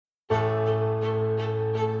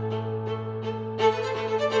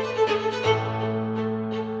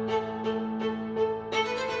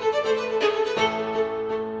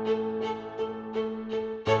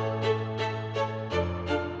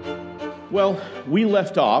Well, we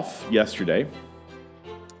left off yesterday.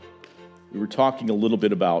 We were talking a little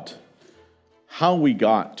bit about how we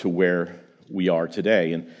got to where we are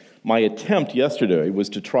today. And my attempt yesterday was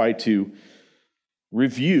to try to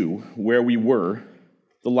review where we were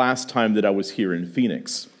the last time that I was here in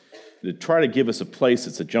Phoenix, to try to give us a place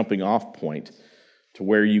that's a jumping off point to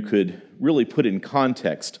where you could really put in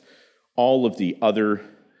context all of the other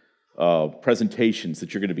presentations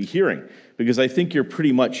that you're going to be hearing, because I think you're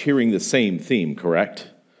pretty much hearing the same theme, correct?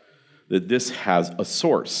 That this has a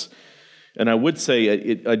source. And I would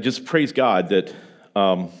say, I just praise God that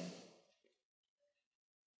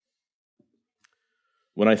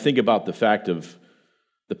when I think about the fact of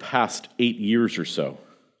the past 8 years or so,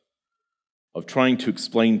 of trying to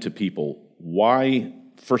explain to people why,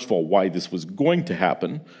 first of all, why this was going to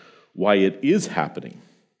happen, why it is happening,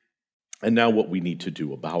 and now what we need to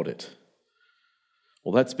do about it.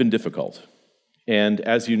 Well, that's been difficult. And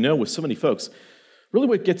as you know, with so many folks, really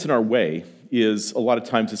what gets in our way is a lot of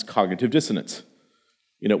times it's cognitive dissonance.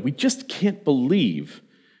 You know, we just can't believe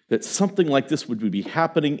that something like this would be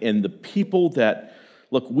happening, and the people that,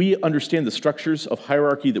 look, we understand the structures of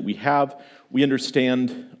hierarchy that we have. We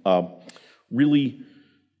understand really,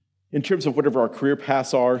 in terms of whatever our career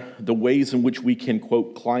paths are, the ways in which we can,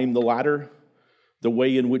 quote, climb the ladder, the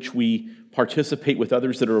way in which we participate with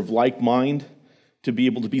others that are of like mind to be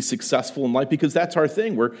able to be successful in life, because that's our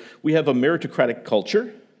thing. We have a meritocratic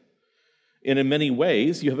culture, and in many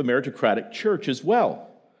ways, you have a meritocratic church as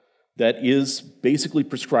well that is basically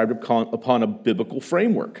prescribed upon a biblical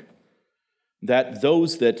framework, that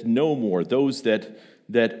those that know more, those that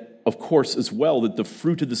of course, as well, that the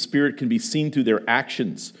fruit of the Spirit can be seen through their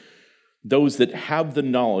actions, those that have the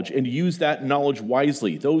knowledge and use that knowledge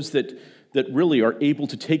wisely, those that really are able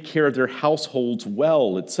to take care of their households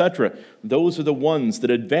well, etc. Those are the ones that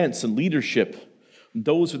advance in leadership.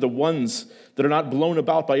 Those are the ones that are not blown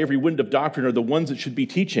about by every wind of doctrine, are the ones that should be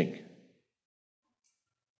teaching.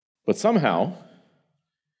 But somehow,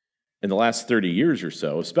 in the last 30 years or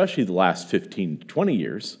so, especially the last 15 to 20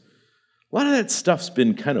 years, a lot of that stuff's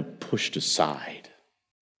been kind of pushed aside.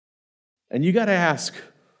 And you got to ask,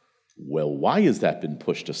 well, why has that been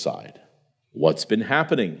pushed aside? What's been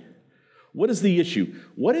happening? What is the issue?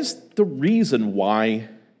 What is the reason why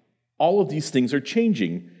all of these things are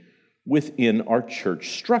changing within our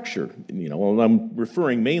church structure? You know, and I'm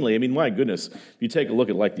referring mainly, my goodness, if you take a look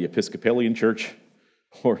at like the Episcopalian Church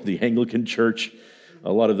or the Anglican Church,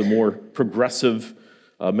 a lot of the more progressive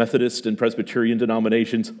Methodist and Presbyterian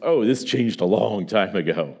denominations, this changed a long time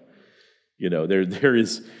ago. You know, there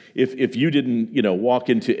is, if you didn't, walk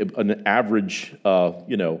into an average,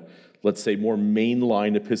 let's say more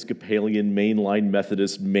mainline Episcopalian, mainline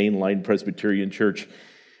Methodist, mainline Presbyterian church,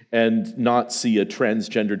 and not see a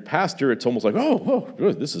transgendered pastor, it's almost like,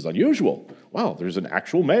 this is unusual. Wow, there's an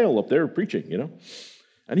actual male up there preaching,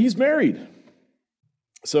 and he's married.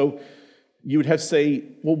 So you would have to say,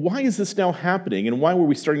 well, why is this now happening, and why were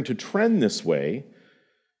we starting to trend this way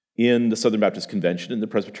in the Southern Baptist Convention and the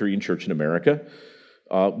Presbyterian Church in America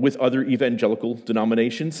with other evangelical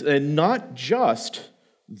denominations, and not just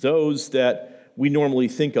those that we normally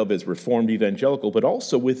think of as Reformed evangelical, but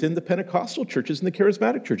also within the Pentecostal churches and the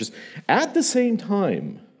charismatic churches at the same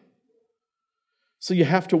time. So you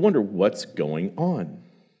have to wonder, what's going on?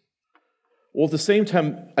 Well, at the same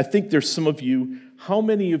time, I think there's some of you, how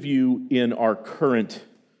many of you in our current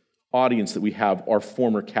audience that we have are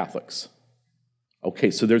former Catholics? Okay,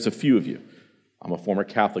 so there's a few of you. I'm a former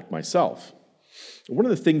Catholic myself. One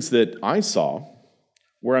of the things that I saw,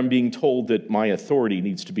 where I'm being told that my authority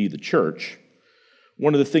needs to be the church,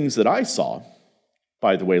 one of the things that I saw,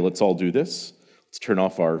 by the way, let's all do this. Let's turn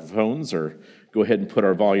off our phones or go ahead and put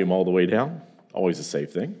our volume all the way down. Always a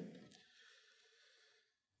safe thing.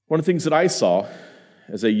 One of the things that I saw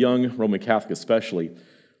as a young Roman Catholic, especially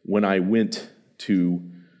when I went to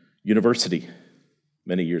university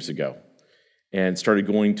many years ago and started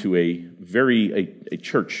going to a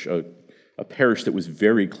church, a parish that was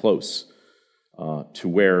very close to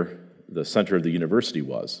where the center of the university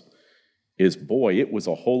was, is, boy, it was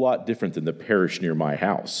a whole lot different than the parish near my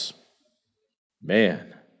house.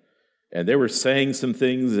 Man. And they were saying some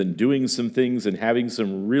things and doing some things and having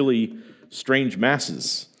some really strange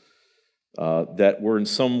masses that were in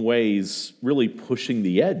some ways really pushing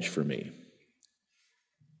the edge for me.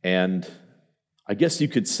 And I guess you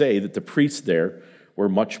could say that the priests there were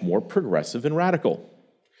much more progressive and radical.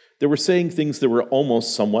 They were saying things that were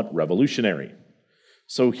almost somewhat revolutionary.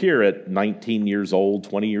 So here at 19 years old,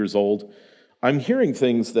 20 years old, I'm hearing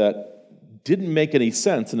things that didn't make any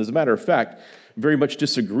sense, and as a matter of fact, very much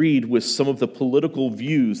disagreed with some of the political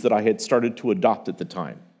views that I had started to adopt at the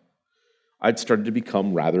time. I'd started to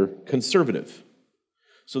become rather conservative.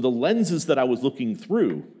 So the lenses that I was looking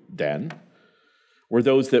through then were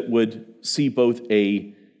those that would see both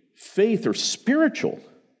a faith or spiritual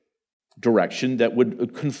direction that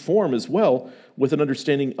would conform as well with an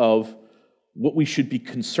understanding of what we should be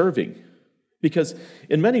conserving. Because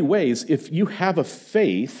in many ways, if you have a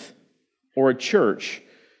faith or a church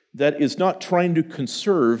that is not trying to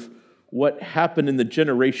conserve what happened in the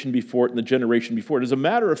generation before it and the generation before it, as a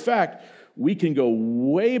matter of fact, we can go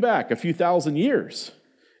way back a few thousand years.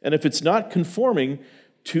 And if it's not conforming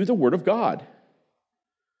to the Word of God,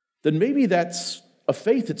 then maybe that's a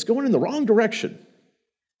faith that's going in the wrong direction.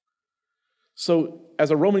 So,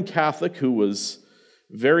 as a Roman Catholic who was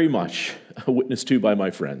very much a witness to by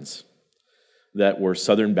my friends that were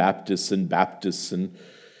Southern Baptists and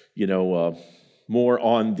more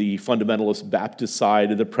on the fundamentalist Baptist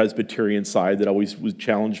side and the Presbyterian side that always would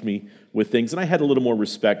challenge me with things, and I had a little more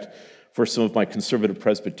respect for some of my conservative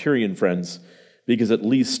Presbyterian friends because at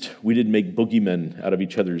least we didn't make boogeymen out of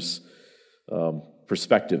each other's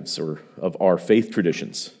perspectives or of our faith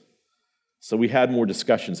traditions. So we had more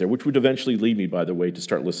discussions there, which would eventually lead me, by the way, to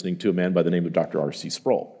start listening to a man by the name of Dr. R.C.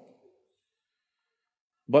 Sproul.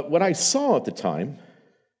 But what I saw at the time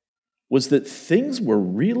was that things were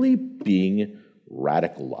really being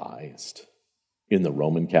radicalized in the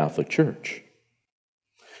Roman Catholic Church.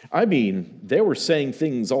 I mean, they were saying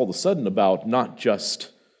things all of a sudden about not just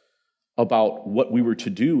about what we were to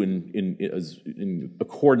do in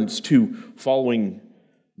accordance to following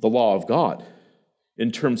the law of God,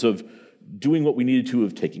 in terms of doing what we needed to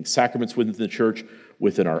of taking sacraments within the church,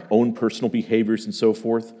 within our own personal behaviors and so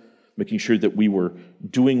forth, making sure that we were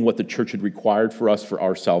doing what the church had required for us for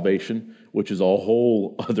our salvation, which is a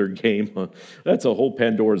whole other game. That's a whole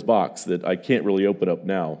Pandora's box that I can't really open up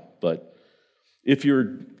now. But if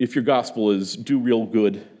your gospel is do real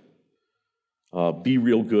good, be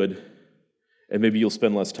real good, and maybe you'll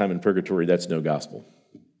spend less time in purgatory, that's no gospel.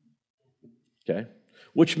 Okay?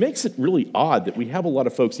 Which makes it really odd that we have a lot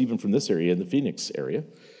of folks, even from this area, in the Phoenix area,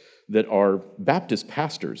 that are Baptist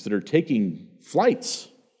pastors that are taking flights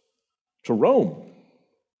to Rome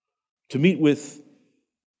to meet with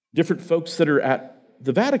different folks that are at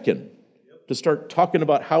the Vatican to start talking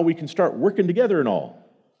about how we can start working together and all.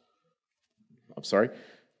 I'm sorry,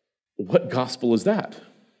 what gospel is that?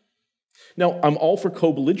 Now, I'm all for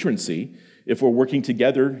co-belligerency if we're working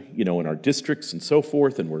together, in our districts and so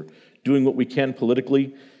forth, and we're doing what we can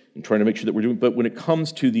politically and trying to make sure that we're doing, but when it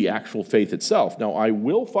comes to the actual faith itself, now I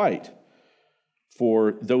will fight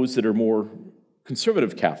for those that are more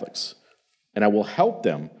conservative Catholics, and I will help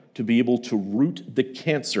them to be able to root the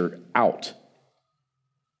cancer out.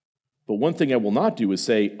 But one thing I will not do is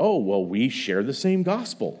say, oh, well, we share the same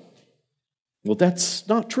gospel. Well, that's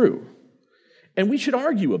not true. And we should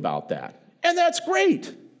argue about that. And that's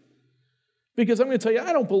great. Because I'm going to tell you,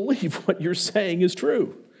 I don't believe what you're saying is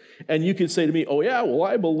true. And you can say to me, oh yeah, well,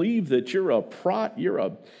 I believe that you're a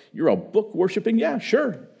book worshiping. Yeah,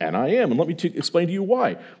 sure. And I am. And let me explain to you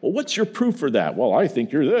why. Well, what's your proof for that? Well, I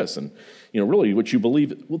think you're this. And really what you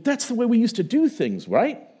believe. Well, that's the way we used to do things,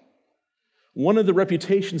 right? One of the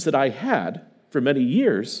reputations that I had for many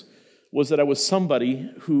years was that I was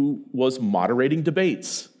somebody who was moderating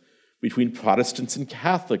debates between Protestants and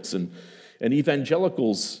Catholics and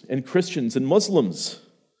evangelicals and Christians and Muslims.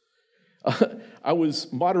 I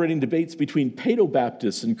was moderating debates between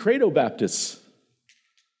Paedo-Baptists and Credo-Baptists.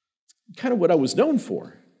 Kind of what I was known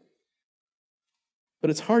for. But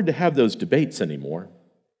it's hard to have those debates anymore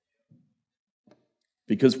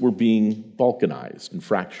because we're being balkanized and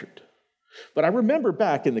fractured. But I remember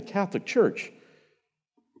back in the Catholic Church,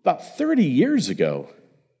 about 30 years ago,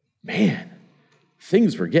 man,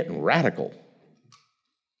 things were getting radical.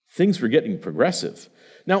 Things were getting progressive.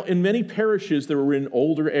 Now, in many parishes that were in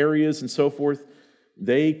older areas and so forth,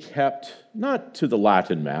 they kept, not to the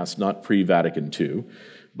Latin Mass, not pre-Vatican II,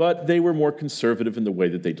 but they were more conservative in the way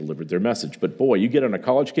that they delivered their message. But boy, you get on a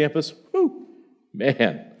college campus, whoo,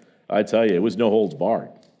 man, I tell you, it was no holds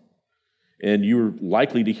barred. And you were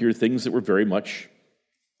likely to hear things that were very much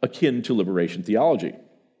akin to liberation theology.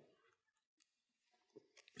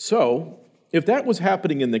 So, if that was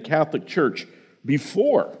happening in the Catholic Church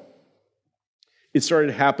before it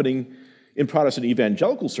started happening in Protestant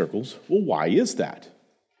evangelical circles, well, why is that?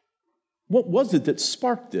 What was it that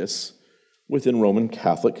sparked this within Roman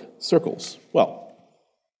Catholic circles? Well,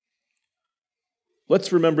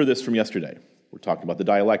 let's remember this from yesterday. We're talking about the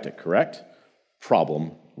dialectic, correct?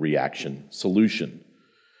 Problem, reaction, solution.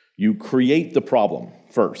 You create the problem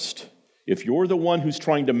first. If you're the one who's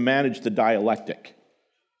trying to manage the dialectic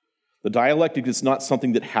is not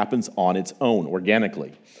something that happens on its own,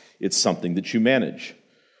 organically. It's something that you manage.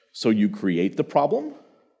 So you create the problem,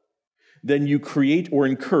 then you create or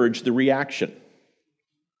encourage the reaction.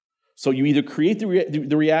 So you either create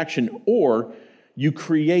the reaction or you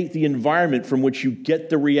create the environment from which you get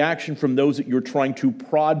the reaction from those that you're trying to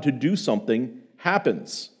prod to do something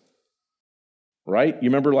happens. Right? You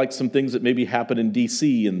remember like some things that maybe happened in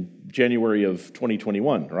D.C. in January of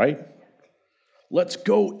 2021, right? Let's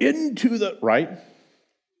go into right?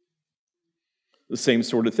 The same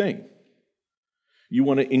sort of thing. You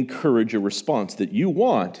want to encourage a response that you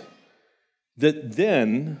want that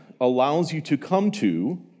then allows you to come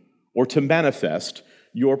to or to manifest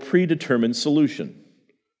your predetermined solution.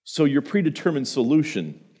 So your predetermined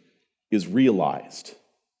solution is realized.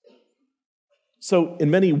 So in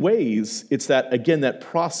many ways, it's that, again, that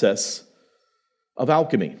process of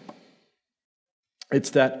alchemy. It's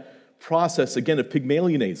that process, again, of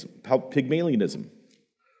Pygmalionism,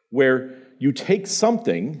 where you take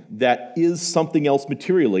something that is something else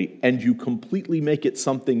materially and you completely make it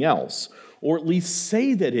something else, or at least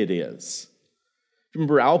say that it is.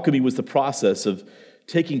 Remember, alchemy was the process of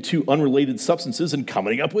taking two unrelated substances and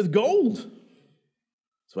coming up with gold.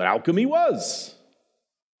 That's what alchemy was.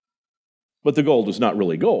 But the gold was not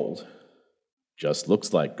really gold. Just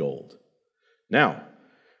looks like gold. Now,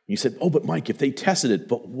 you said, oh, but Mike, if they tested it,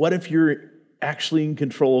 but what if you're actually in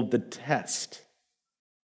control of the test?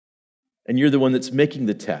 And you're the one that's making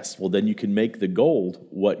the test. Well, then you can make the gold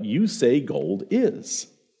what you say gold is,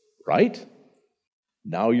 right?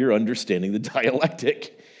 Now you're understanding the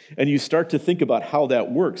dialectic. And you start to think about how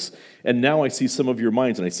that works. And now I see some of your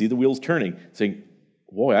minds, and I see the wheels turning, saying,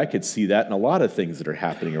 boy, I could see that in a lot of things that are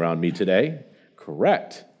happening around me today.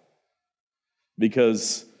 Correct.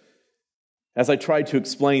 Because as I tried to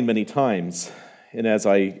explain many times, and as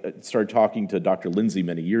I started talking to Dr. Lindsay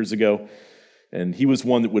many years ago, and he was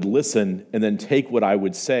one that would listen and then take what I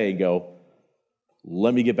would say and go,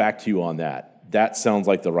 let me get back to you on that. That sounds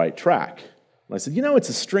like the right track. And I said, it's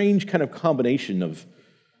a strange kind of combination of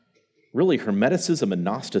really Hermeticism and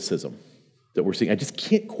Gnosticism that we're seeing. I just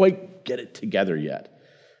can't quite get it together yet.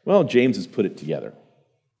 Well, James has put it together,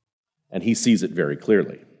 and he sees it very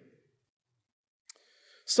clearly.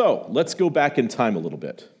 So let's go back in time a little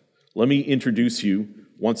bit. Let me introduce you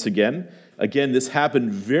once again. Again, this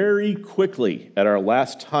happened very quickly at our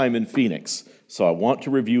last time in Phoenix, so I want to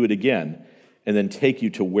review it again and then take you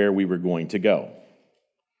to where we were going to go.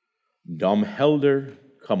 Dom Helder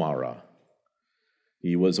Camara.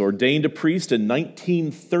 He was ordained a priest in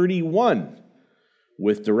 1931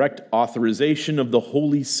 with direct authorization of the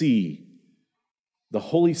Holy See. The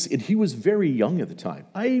Holy See, and he was very young at the time.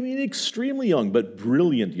 I mean, extremely young, but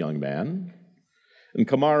brilliant young man. And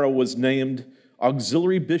Camara was named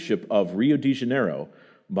auxiliary bishop of Rio de Janeiro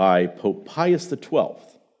by Pope Pius XII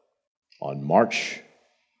on March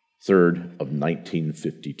 3rd of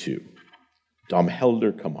 1952. Dom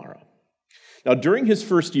Helder Camara. Now, during his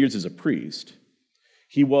first years as a priest,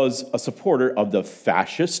 he was a supporter of the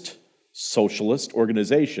fascist socialist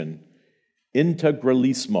organization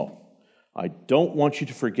Integralismo. I don't want you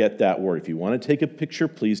to forget that word. If you want to take a picture,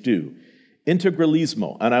 please do.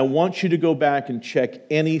 Integralismo. And I want you to go back and check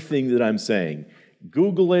anything that I'm saying.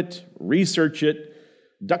 Google it, research it,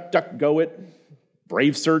 DuckDuckGo it,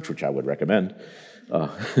 Brave Search, which I would recommend.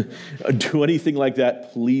 Do anything like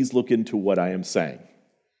that, please look into what I am saying.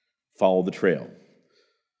 Follow the trail.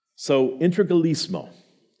 So, Integralismo.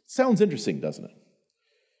 Sounds interesting, doesn't it?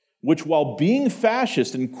 Which, while being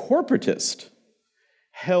fascist and corporatist,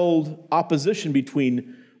 held opposition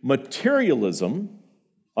between materialism,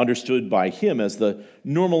 understood by him as the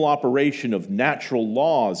normal operation of natural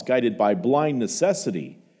laws guided by blind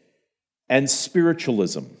necessity, and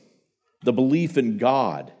spiritualism, the belief in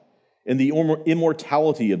God, in the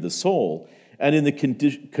immortality of the soul, and in the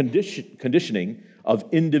conditioning of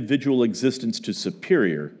individual existence to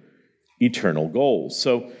superior eternal goals.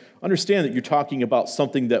 So understand that you're talking about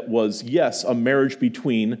something that was, yes, a marriage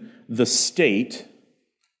between the state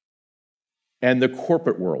and the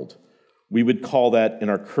corporate world. We would call that, in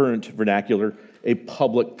our current vernacular, a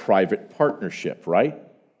public-private partnership, right?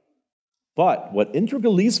 But what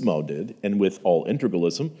Integralismo did, and with all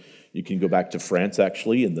integralism, you can go back to France,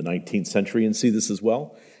 actually, in the 19th century and see this as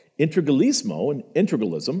well. Integralismo and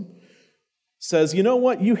integralism says, you know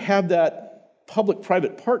what, you have that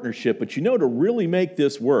public-private partnership, but to really make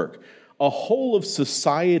this work, a whole of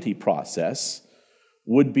society process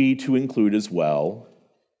would be to include as well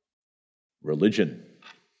religion,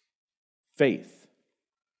 faith,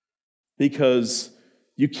 because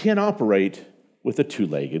you can't operate with a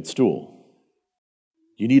two-legged stool.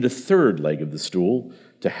 You need a third leg of the stool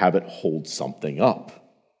to have it hold something up.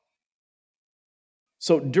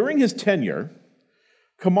 So during his tenure,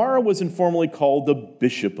 Kamara was informally called the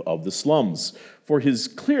Bishop of the Slums for his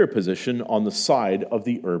clear position on the side of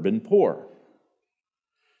the urban poor.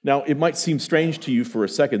 Now, it might seem strange to you for a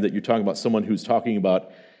second that you're talking about someone who's talking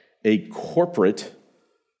about a corporate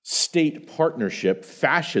state partnership,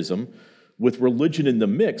 fascism, with religion in the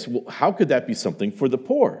mix. Well, how could that be something for the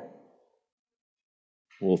poor?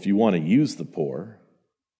 Well, if you want to use the poor,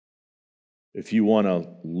 if you want to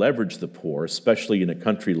leverage the poor, especially in a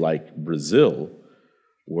country like Brazil,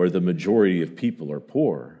 where the majority of people are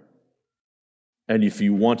poor, and if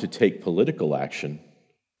you want to take political action,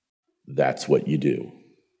 that's what you do.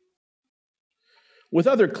 With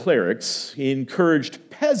other clerics, he encouraged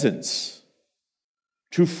peasants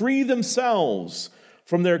to free themselves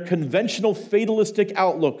from their conventional fatalistic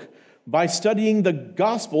outlook by studying the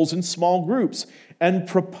Gospels in small groups and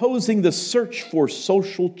proposing the search for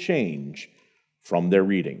social change from their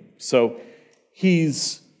reading. So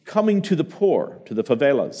he's coming to the poor, to the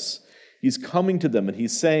favelas. He's coming to them and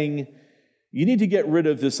he's saying, you need to get rid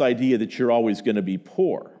of this idea that you're always going to be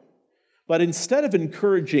poor. But instead of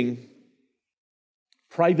encouraging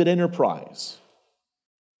private enterprise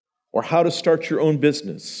or how to start your own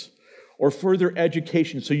business or further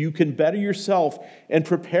education so you can better yourself and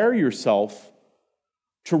prepare yourself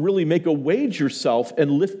to really make a wage yourself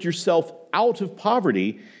and lift yourself out of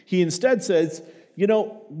poverty, he instead says,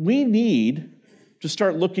 we need to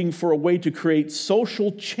start looking for a way to create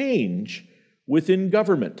social change within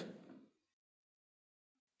government.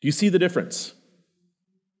 Do you see the difference?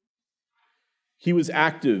 He was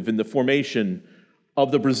active in the formation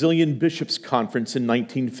of the Brazilian Bishops' Conference in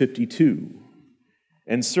 1952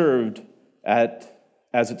 and served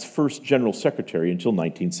as its first general secretary until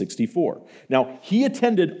 1964. Now, he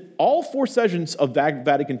attended all 4 sessions of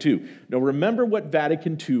Vatican II. Now, remember what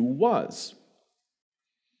Vatican II was.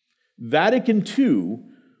 Vatican II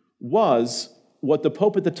was what the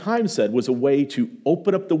Pope at the time said was a way to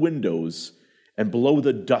open up the windows and blow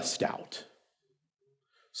the dust out.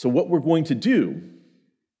 So what we're going to do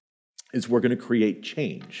is we're going to create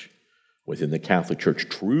change within the Catholic Church,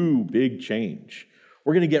 true big change.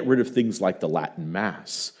 We're going to get rid of things like the Latin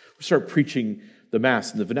Mass. We'll start preaching the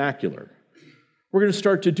Mass in the vernacular. We're going to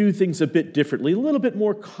start to do things a bit differently, a little bit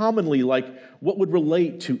more commonly, like what would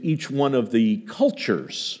relate to each one of the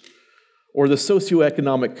cultures or the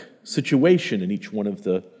socioeconomic situation in each one of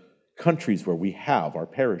the countries where we have our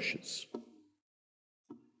parishes.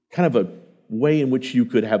 Kind of a way in which you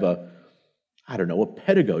could have a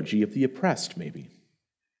pedagogy of the oppressed, maybe.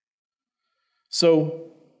 So,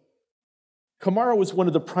 Kamara was one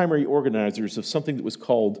of the primary organizers of something that was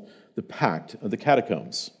called the Pact of the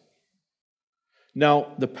Catacombs.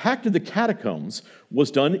 Now, the Pact of the Catacombs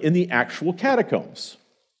was done in the actual catacombs.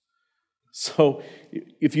 So,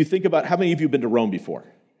 if you think about, how many of you have been to Rome before?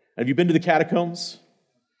 Have you been to the catacombs?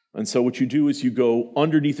 And so what you do is you go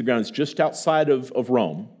underneath the ground. It's just outside of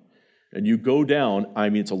Rome. And you go down,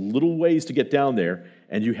 it's a little ways to get down there,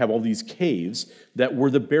 and you have all these caves that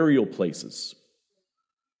were the burial places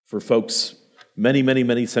for folks many, many,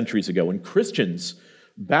 many centuries ago. And Christians,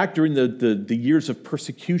 back during the years of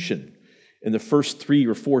persecution in the first 3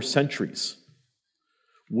 or 4 centuries,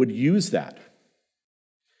 would use that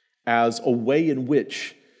as a way in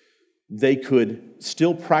which they could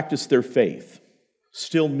still practice their faith,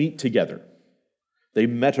 still meet together. They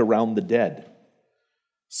met around the dead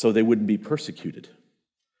so they wouldn't be persecuted,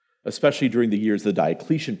 especially during the years of the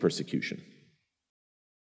Diocletian persecution.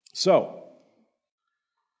 So,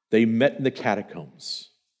 they met in the catacombs.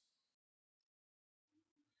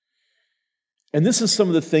 And this is some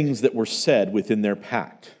of the things that were said within their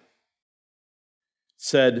pact.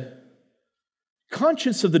 Said,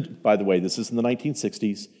 conscious of by the way, this is in the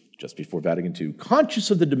 1960s, just before Vatican II,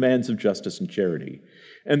 conscious of the demands of justice and charity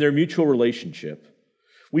and their mutual relationship,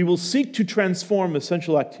 we will seek to transform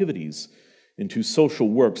essential activities into social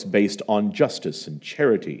works based on justice and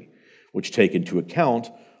charity, which take into account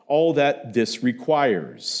all that this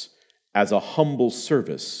requires as a humble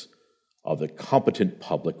service of the competent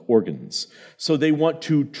public organs. So they want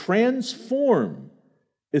to transform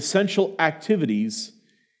essential activities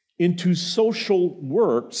into social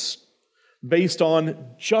works based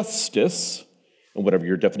on justice, and whatever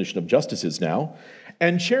your definition of justice is now,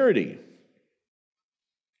 and charity.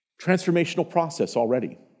 Transformational process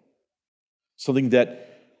already. Something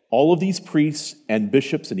that all of these priests and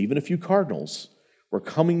bishops and even a few cardinals were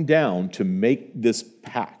coming down to make this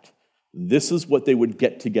pact. This is what they would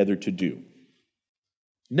get together to do.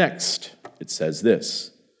 Next, it says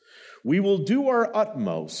this: we will do our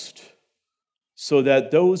utmost so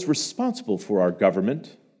that those responsible for our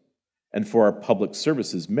government and for our public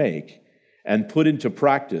services make and put into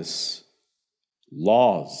practice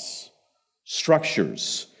laws,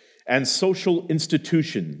 structures, and social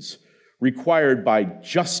institutions required by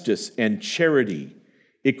justice and charity,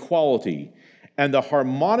 equality, and the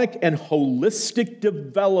harmonic and holistic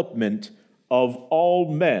development of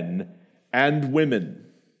all men and women.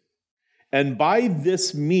 And by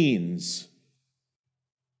this means,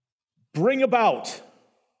 bring about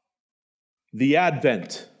the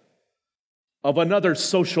advent of another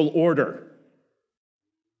social order,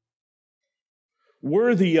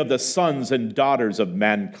 worthy of the sons and daughters of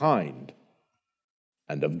mankind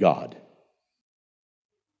and of God.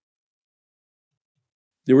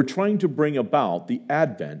 They were trying to bring about the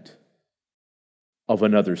advent of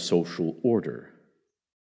another social order.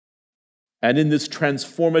 And in this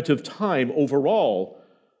transformative time overall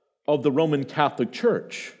of the Roman Catholic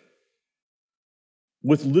Church,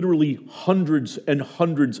 with literally hundreds and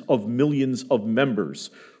hundreds of millions of members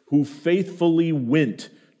who faithfully went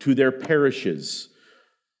to their parishes,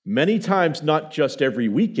 many times not just every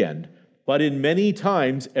weekend, but in many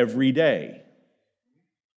times every day.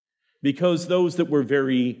 Because those that were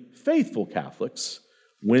very faithful Catholics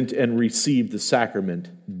went and received the sacrament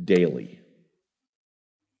daily.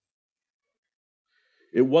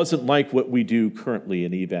 It wasn't like what we do currently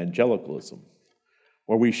in evangelicalism,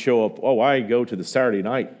 where we show up, I go to the Saturday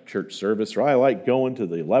night church service, or I like going to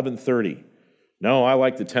the 11:30. No, I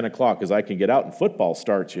like the 10 o'clock because I can get out and football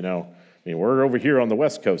starts, we're over here on the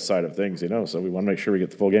West Coast side of things, so we want to make sure we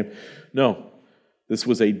get the full game. No, this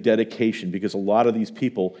was a dedication because a lot of these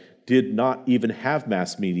people did not even have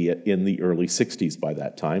mass media in the early 60s by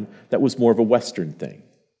that time. That was more of a Western thing.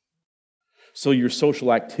 So your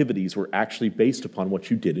social activities were actually based upon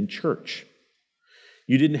what you did in church.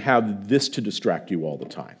 You didn't have this to distract you all the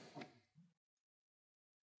time.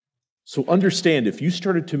 So understand, if you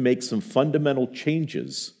started to make some fundamental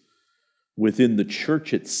changes within the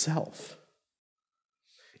church itself,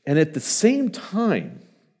 and at the same time,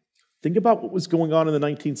 think about what was going on in the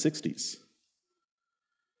 1960s.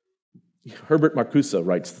 Herbert Marcuse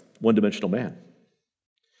writes, One-Dimensional Man,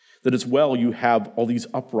 that as well you have all these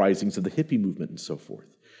uprisings of the hippie movement and so forth.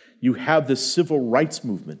 You have the civil rights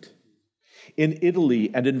movement. In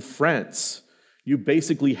Italy and in France, you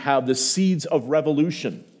basically have the seeds of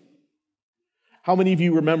revolution. How many of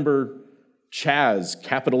you remember Chaz,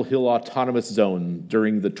 Capitol Hill Autonomous Zone,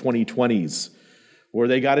 during the 2020s, where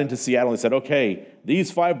they got into Seattle and said, okay,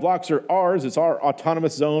 these 5 blocks are ours, it's our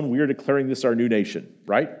autonomous zone, we are declaring this our new nation,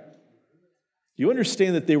 right? You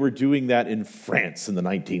understand that they were doing that in France in the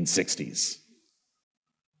 1960s.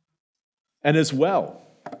 And as well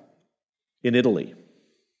in Italy.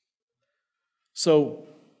 So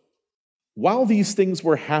while these things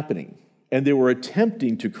were happening and they were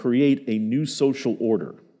attempting to create a new social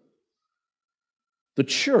order, the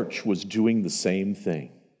church was doing the same thing.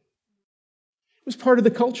 It was part of the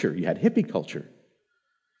culture. You had hippie culture.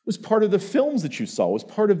 It was part of the films that you saw. It was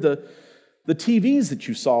part of the TVs that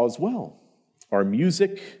you saw as well. Our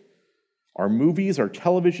music, our movies, our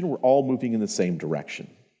television were all moving in the same direction.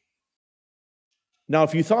 Now,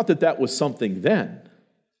 if you thought that that was something then,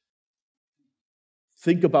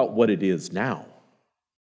 think about what it is now.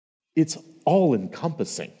 It's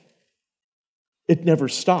all-encompassing. It never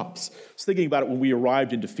stops. I was thinking about it when we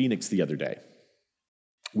arrived into Phoenix the other day.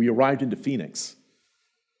 We arrived into Phoenix,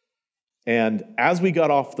 and as we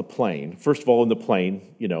got off the plane, first of all, in the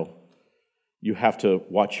plane, you have to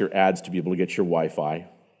watch your ads to be able to get your Wi-Fi.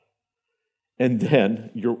 And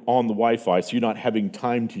then you're on the Wi-Fi, so you're not having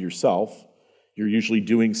time to yourself. You're usually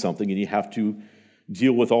doing something, and you have to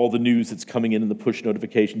deal with all the news that's coming in and the push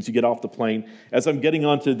notifications. You get off the plane. As I'm getting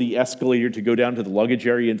onto the escalator to go down to the luggage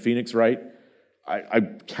area in Phoenix, right, I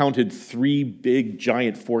counted 3 big,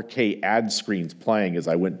 giant 4K ad screens playing as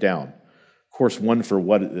I went down. Of course, one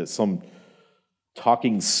for some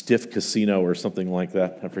Talking Stiff Casino or something like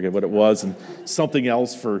that. I forget what it was. And something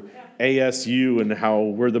else for ASU and how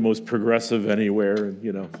we're the most progressive anywhere,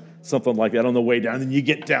 and, something like that on the way down. And then you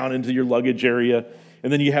get down into your luggage area,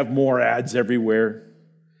 and then you have more ads everywhere.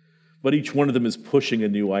 But each one of them is pushing a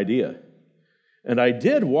new idea. And I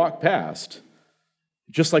did walk past,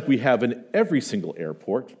 just like we have in every single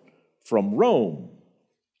airport, from Rome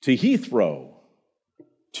to Heathrow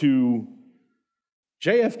to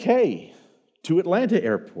JFK to Atlanta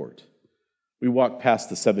Airport. We walked past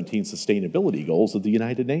the 17 sustainability goals of the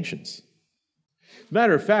United Nations. As a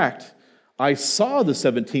matter of fact, I saw the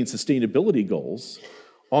 17 sustainability goals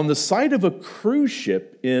on the side of a cruise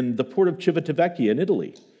ship in the port of Civitavecchia in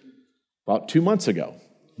Italy about 2 months ago.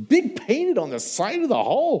 Big painted on the side of the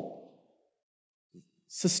hull.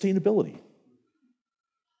 Sustainability.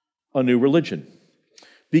 A new religion.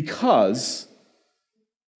 Because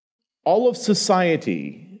all of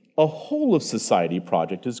society, a whole of society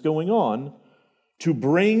project is going on to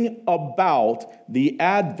bring about the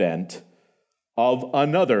advent of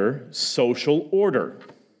another social order.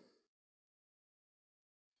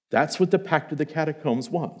 That's what the Pact of the Catacombs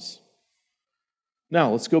was.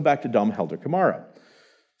 Now, let's go back to Dom Helder Camara.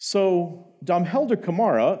 So, Dom Helder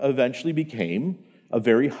Camara eventually became a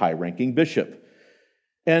very high-ranking bishop.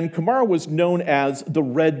 And Camara was known as the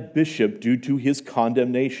Red Bishop due to his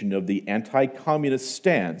condemnation of the anti-communist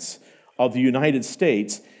stance of the United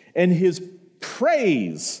States and his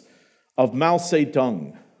praise of Mao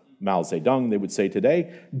Zedong, they would say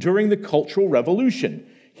today, during the Cultural Revolution.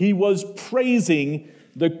 He was praising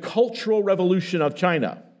the Cultural Revolution of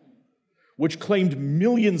China, which claimed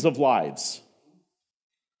millions of lives.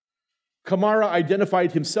 Camara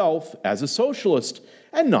identified himself as a socialist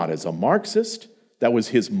and not as a Marxist. That was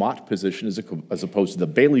his Mott position as opposed to the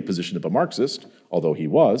Bailey position of a Marxist, although he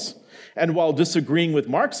was. And while disagreeing with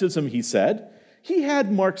Marxism, he said, he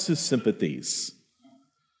had Marxist sympathies.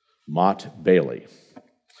 Mott Bailey.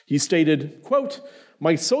 He stated, quote,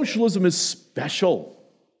 "My socialism is special."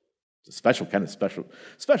 It's a special kind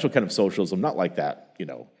of socialism, not like that,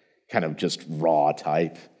 kind of just raw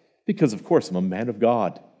type. Because, of course, I'm a man of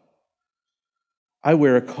God. I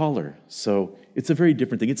wear a collar, so it's a very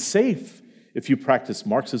different thing. It's safe if you practice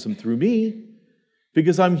Marxism through me,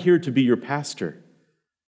 because I'm here to be your pastor.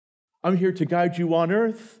 I'm here to guide you on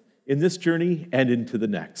earth in this journey and into the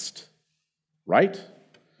next. Right?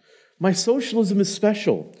 My socialism is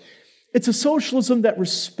special. It's a socialism that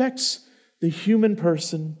respects the human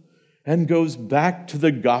person and goes back to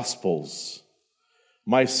the Gospels.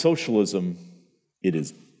 My socialism, it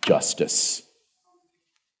is justice.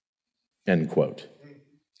 End quote.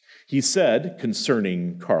 He said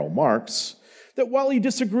concerning Karl Marx that while he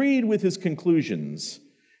disagreed with his conclusions,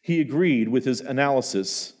 he agreed with his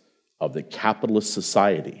analysis of the capitalist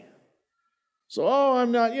society. So,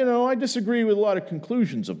 I disagree with a lot of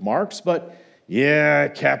conclusions of Marx, but yeah,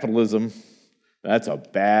 capitalism, that's a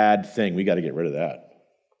bad thing. We got to get rid of that.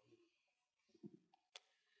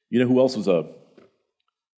 You know who else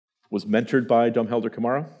was mentored by Dom Helder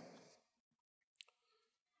Camara?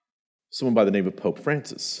 Someone by the name of Pope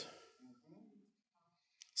Francis.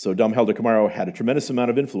 So Dom Helder Camara had a tremendous amount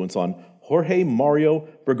of influence on Jorge Mario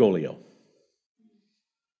Bergoglio,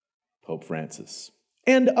 Pope Francis,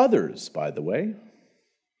 and others, by the way.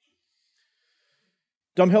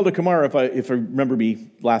 Dom Helder Camara, if I remember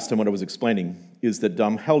me last time when I was explaining, is that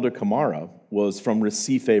Dom Helder Camara was from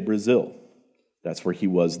Recife, Brazil. That's where he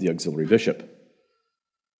was the auxiliary bishop.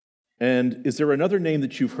 And is there another name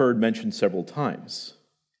that you've heard mentioned several times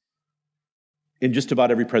in just about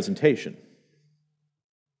every presentation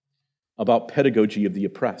about pedagogy of the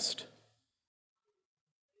oppressed?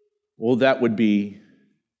 Well, that would be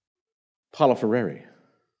Paulo Freire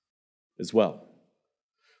as well,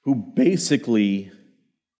 who basically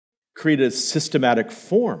created a systematic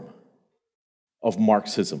form of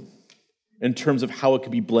Marxism in terms of how it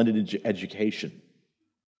could be blended into education.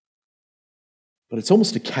 But it's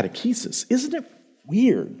almost a catechesis. Isn't it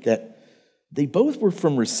weird that they both were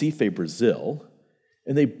from Recife, Brazil,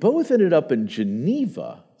 and they both ended up in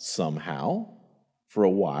Geneva somehow for a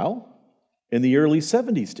while in the early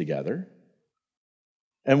 70s together?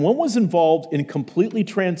 And one was involved in completely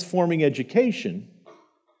transforming education,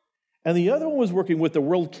 and the other one was working with the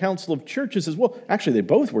World Council of Churches as well. Actually, they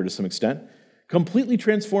both were to some extent, completely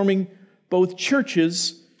transforming both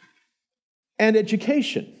churches and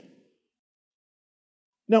education.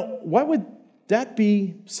 Now, why would that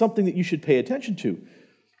be something that you should pay attention to?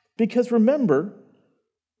 Because remember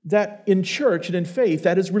that in church and in faith,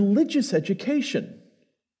 that is religious education.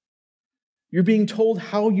 You're being told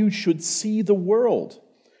how you should see the world,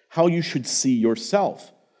 how you should see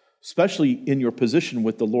yourself, especially in your position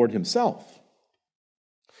with the Lord Himself.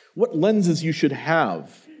 What lenses you should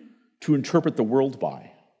have to interpret the world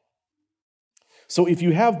by. So if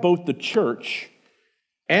you have both the church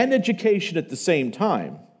and education at the same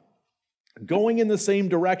time, going in the same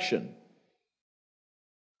direction,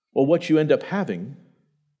 well, what you end up having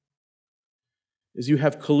is you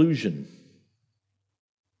have collusion.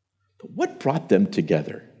 But what brought them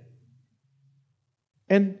together?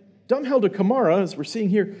 And Dom Helder Camara, as we're seeing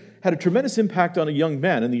here, had a tremendous impact on a young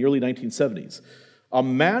man in the early 1970s. A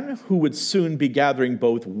man who would soon be gathering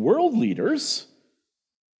both world leaders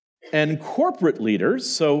and corporate leaders,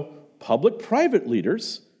 so public-private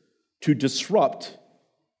leaders, to disrupt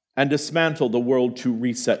and dismantle the world to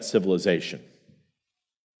reset civilization.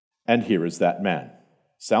 And here is that man.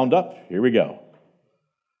 Sound up? Here we go.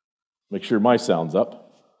 Make sure my sound's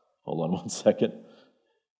up. Hold on one second.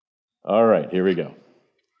 All right, here we go.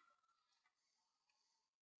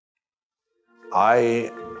 I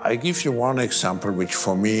give you one example which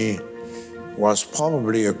for me was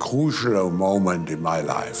probably a crucial moment in my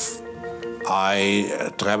life.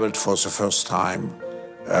 I traveled for the first time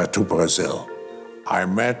to Brazil. I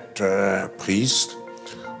met a priest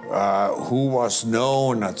who was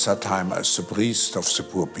known at that time as the priest of the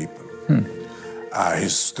poor people.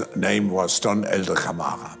 His name was Don Elder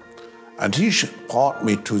Camara. And he brought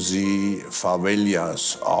me to the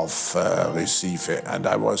favelas of Recife, and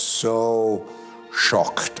I was so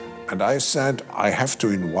shocked. And I said, I have to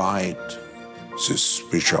invite this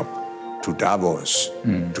bishop to Davos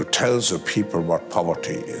to tell the people what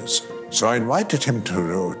poverty is. So I invited him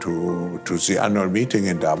to the annual meeting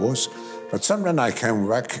in Davos. But then when I came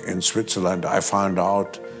back in Switzerland, I found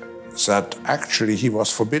out that actually he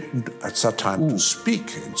was forbidden at that time to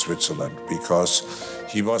speak in Switzerland because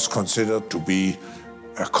he was considered to be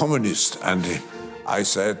a communist. And I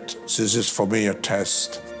said, this is for me a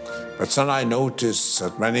test. But then I noticed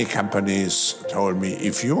that many companies told me,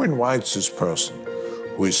 if you invite this person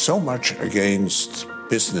who is so much against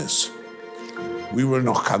business, we will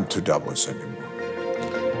not come to Davos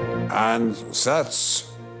anymore. And that's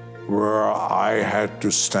where I had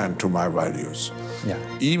to stand to my values. Yeah.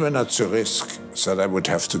 Even at the risk that I would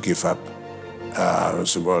have to give up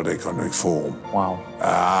the World Economic Forum. Wow.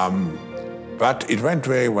 But it went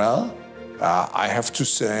very well. I have to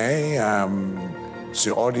say,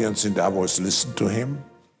 the audience in Davos listened to him.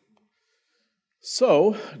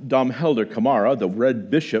 So, Dom Helder Camara, the Red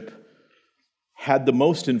Bishop, had the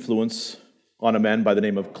most influence on a man by the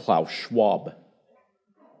name of Klaus Schwab,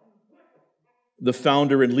 the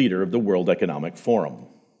founder and leader of the World Economic Forum.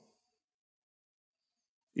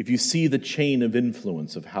 If you see the chain of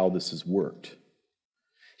influence of how this has worked,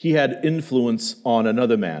 he had influence on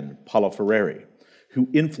another man, Paulo Freire, who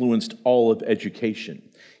influenced all of education.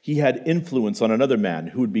 He had influence on another man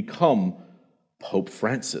who would become Pope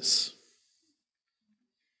Francis.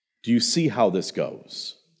 Do you see how this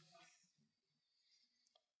goes?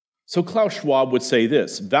 So Klaus Schwab would say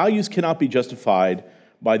this: values cannot be justified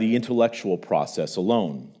by the intellectual process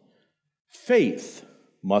alone. Faith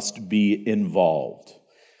must be involved.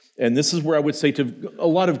 And this is where I would say to a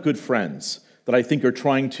lot of good friends that I think are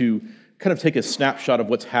trying to kind of take a snapshot of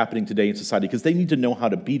what's happening today in society, because they need to know how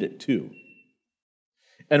to beat it too.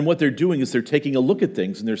 And what they're doing is they're taking a look at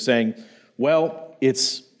things and they're saying, well,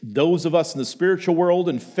 it's those of us in the spiritual world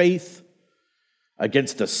and faith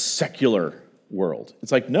against the secular world.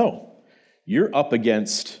 It's like, no, you're up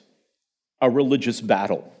against a religious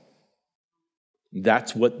battle.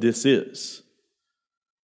 That's what this is.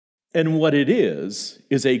 And what it is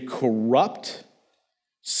a corrupt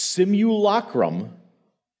simulacrum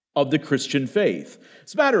of the Christian faith.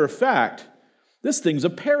 As a matter of fact, this thing's a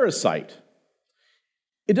parasite.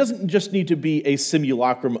 It doesn't just need to be a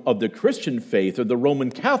simulacrum of the Christian faith or the Roman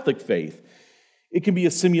Catholic faith. It can be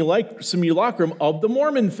a simulacrum of the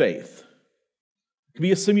Mormon faith. It can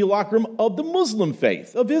be a simulacrum of the Muslim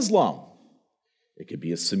faith, of Islam. It could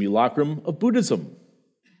be a simulacrum of Buddhism.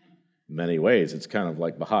 In many ways, it's kind of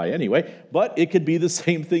like Baha'i anyway, but it could be the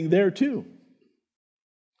same thing there too.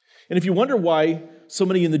 And if you wonder why so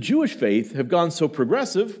many in the Jewish faith have gone so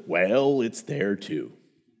progressive, well, it's there too.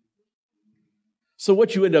 So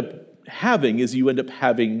what you end up having is you end up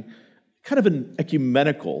having kind of an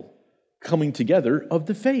ecumenical coming together of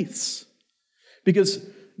the faiths. Because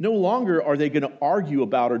no longer are they going to argue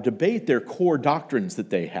about or debate their core doctrines that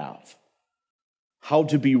they have. How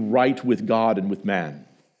to be right with God and with man.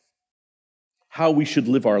 How we should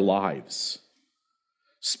live our lives.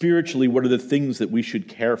 Spiritually, what are the things that we should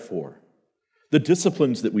care for? The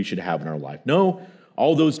disciplines that we should have in our life. No,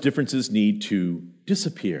 all those differences need to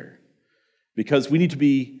disappear because we need to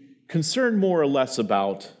be concerned more or less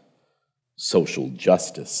about social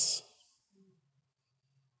justice.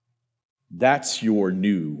 That's your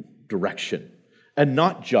new direction. And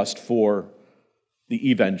not just for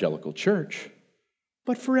the evangelical church,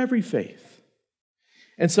 but for every faith.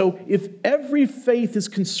 And so if every faith is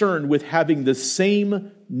concerned with having the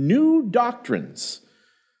same new doctrines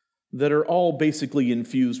that are all basically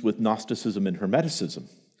infused with Gnosticism and Hermeticism,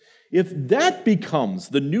 if that becomes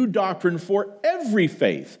the new doctrine for every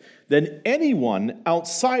faith, then anyone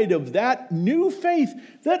outside of that new faith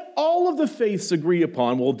that all of the faiths agree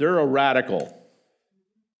upon, well, they're a radical.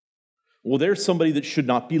 Well, they're somebody that should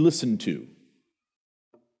not be listened to.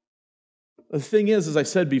 The thing is, as I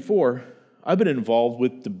said before, I've been involved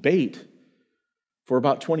with debate for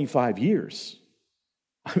about 25 years.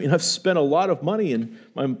 I mean, I've spent a lot of money, and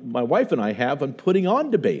my wife and I have, on putting on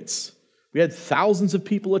debates. We had thousands of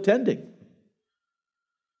people attending.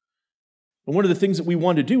 And one of the things that we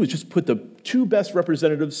want to do is just put the two best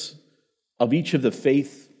representatives of each of the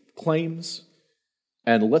faith claims,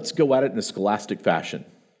 and let's go at it in a scholastic fashion.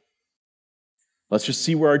 Let's just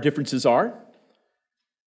see where our differences are,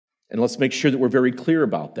 and let's make sure that we're very clear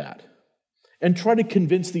about that. And try to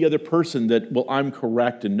convince the other person that, well, I'm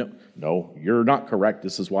correct, and no, you're not correct,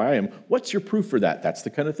 this is why I am. What's your proof for that? That's the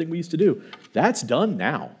kind of thing we used to do. That's done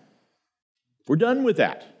now. We're done with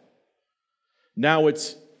that. Now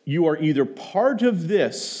you are either part of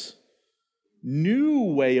this new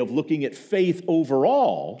way of looking at faith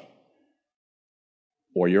overall,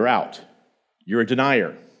 or you're out. You're a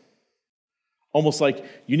denier. Almost like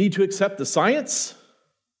you need to accept the science.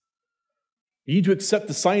 You need to accept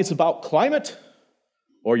the science about climate,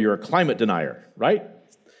 or you're a climate denier, right?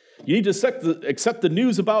 You need to accept the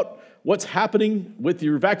news about what's happening with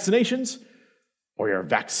your vaccinations, or you're a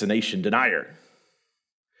vaccination denier.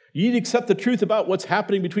 You need to accept the truth about what's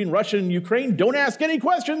happening between Russia and Ukraine. Don't ask any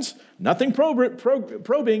questions, nothing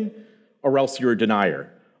probing, or else you're a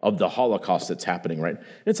denier of the Holocaust that's happening, right? And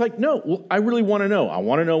it's like, no, well, I really want to know. I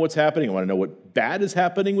want to know what's happening. I want to know what bad is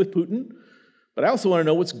happening with Putin, but I also want to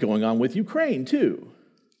know what's going on with Ukraine, too.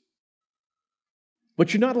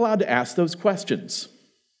 But you're not allowed to ask those questions.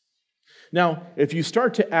 Now, if you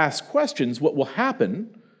start to ask questions, what will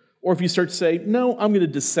happen, or if you start to say, no, I'm going to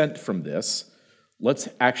dissent from this, let's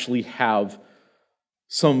actually have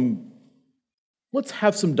some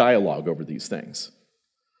dialogue over these things.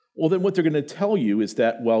 Well, then what they're going to tell you is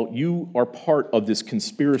that, well, you are part of this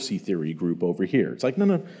conspiracy theory group over here. It's like,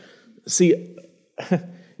 no. See,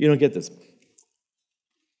 you don't get this.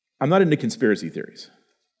 I'm not into conspiracy theories.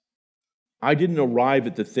 I didn't arrive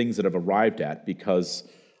at the things that I've arrived at because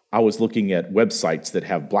I was looking at websites that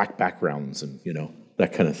have black backgrounds and,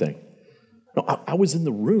 that kind of thing. No, I was in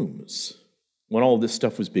the rooms when all this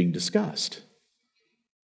stuff was being discussed.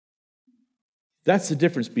 That's the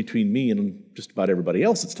difference between me and just about everybody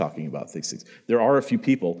else that's talking about these things. There are a few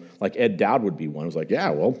people, like Ed Dowd would be one, who's like, yeah,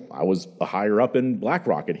 well, I was a higher up in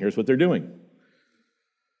BlackRock, and here's what they're doing.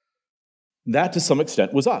 That, to some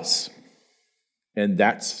extent, was us. And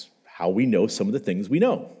that's how we know some of the things we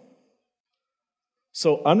know.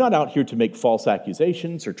 So I'm not out here to make false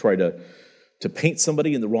accusations or try to paint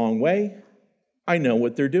somebody in the wrong way. I know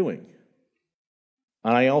what they're doing.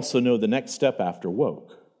 And I also know the next step after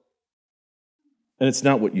woke. And it's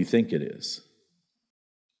not what you think it is.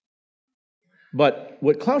 But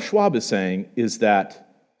what Klaus Schwab is saying is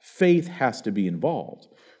that faith has to be involved.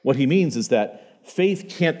 What he means is that faith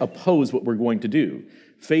can't oppose what we're going to do.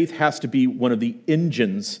 Faith has to be one of the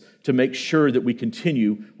engines to make sure that we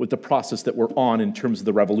continue with the process that we're on in terms of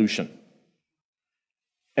the revolution.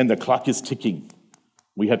 And the clock is ticking.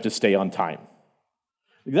 We have to stay on time.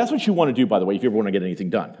 That's what you want to do, by the way, if you ever want to get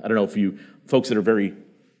anything done. I don't know if you folks that are very,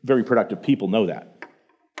 very productive people know that.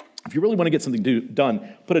 If you really want to get something done,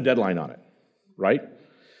 put a deadline on it, right?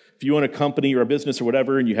 If you own a company or a business or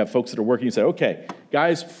whatever, and you have folks that are working, you say, okay,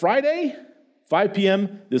 guys, Friday, 5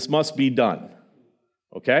 p.m., this must be done,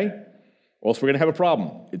 okay? Or else we're going to have a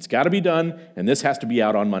problem. It's got to be done, and this has to be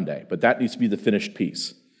out on Monday, but that needs to be the finished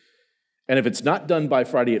piece. And if it's not done by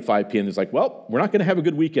Friday at 5 p.m., it's like, well, we're not going to have a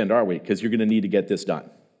good weekend, are we? Because you're going to need to get this done.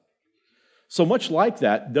 So much like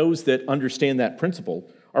that, those that understand that principle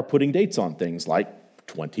are putting dates on things like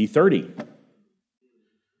 2030.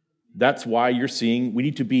 That's why you're seeing we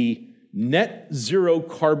need to be net zero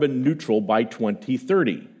carbon neutral by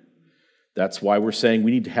 2030. That's why we're saying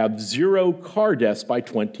we need to have zero car deaths by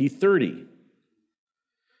 2030.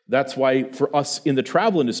 That's why for us in the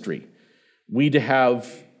travel industry, we need to have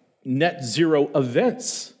net zero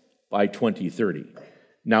events by 2030.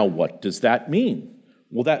 Now, what does that mean?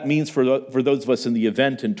 Well, that means for those of us in the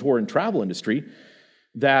event and tour and travel industry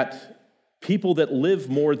that people that live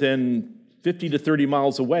more than 50 to 30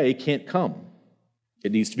 miles away can't come.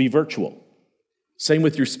 It needs to be virtual. Same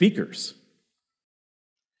with your speakers.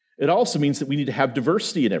 It also means that we need to have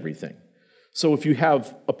diversity in everything. So if you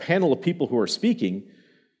have a panel of people who are speaking,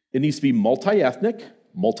 it needs to be multi-ethnic,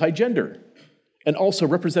 multi-gender, and also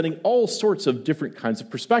representing all sorts of different kinds of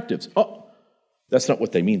perspectives. Oh, that's not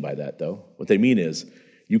what they mean by that, though. What they mean is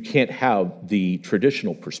you can't have the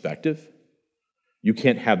traditional perspective. You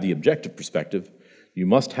can't have the objective perspective. You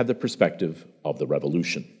must have the perspective of the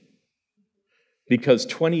revolution. Because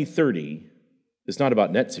 2030 is not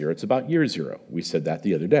about net zero, it's about year zero. We said that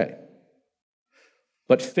the other day.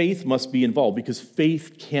 But faith must be involved because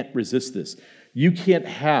faith can't resist this. You can't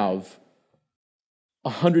have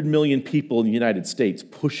 100 million people in the United States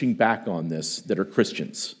pushing back on this that are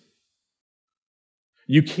Christians.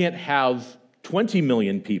 You can't have 20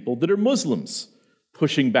 million people that are Muslims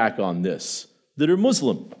pushing back on this that are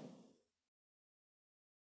Muslim.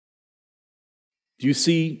 Do you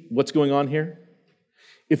see what's going on here?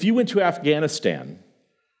 If you went to Afghanistan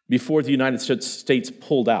before the United States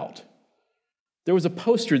pulled out, there was a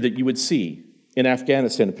poster that you would see in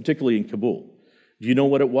Afghanistan, particularly in Kabul. Do you know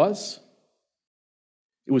what it was?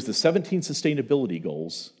 It was the 17 sustainability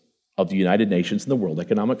goals of the United Nations and the World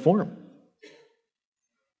Economic Forum.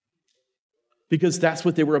 Because that's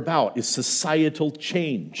what they were about, is societal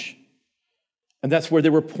change. And that's where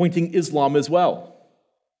they were pointing Islam as well.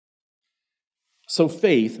 So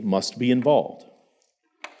faith must be involved.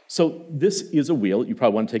 So this is a wheel that you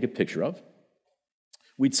probably want to take a picture of.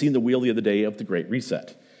 We'd seen the wheel the other day of the Great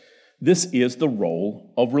Reset. This is the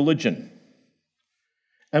role of religion.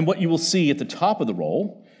 And what you will see at the top of the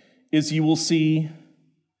roll is you will see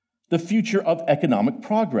the future of economic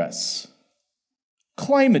progress,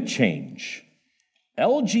 climate change,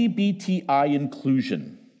 LGBTI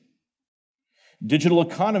inclusion, digital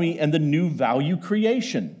economy and the new value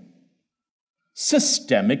creation,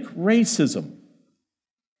 systemic racism.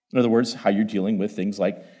 In other words, how you're dealing with things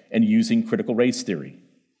like and using critical race theory,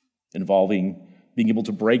 involving being able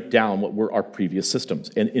to break down what were our previous systems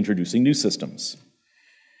and introducing new systems.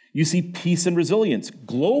 You see peace and resilience,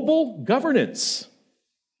 global governance,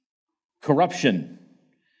 corruption,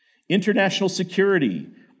 international security,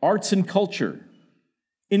 arts and culture,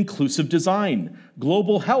 inclusive design,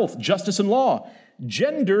 global health, justice and law,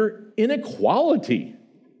 gender inequality.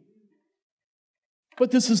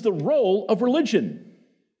 But this is the role of religion.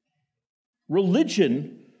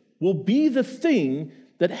 Religion will be the thing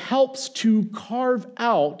that helps to carve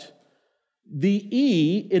out the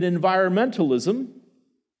E in environmentalism,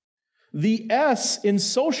 the S in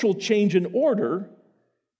social change and order,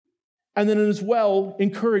 and then as well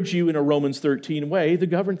encourage you in a Romans 13 way, the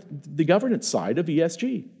governance side of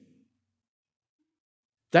ESG.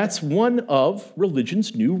 That's one of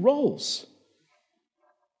religion's new roles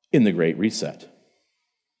in the Great Reset.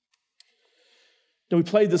 Now, we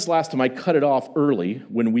played this last time. I cut it off early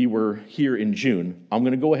when we were here in June. I'm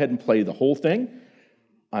going to go ahead and play the whole thing.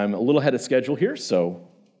 I'm a little ahead of schedule here, so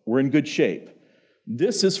we're in good shape.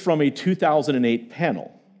 This is from a 2008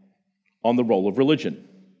 panel on the role of religion.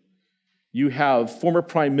 You have former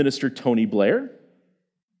Prime Minister Tony Blair.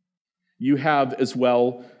 You have as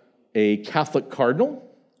well a Catholic cardinal.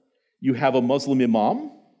 You have a Muslim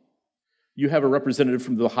imam. You have a representative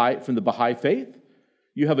from the Baha'i faith.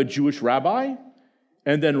 You have a Jewish rabbi.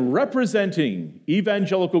 And then representing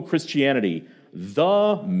evangelical Christianity,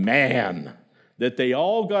 the man that they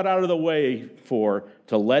all got out of the way for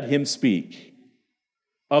to let him speak,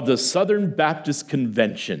 of the Southern Baptist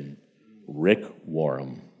Convention, Rick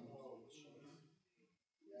Warren.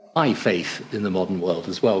 My faith in the modern world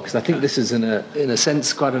as well, because I think this is in a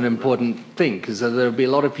sense quite an important thing, because there would be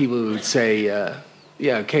a lot of people who would say,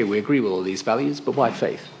 yeah, okay, we agree with all these values, but why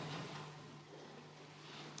faith?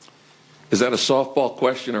 Is that a softball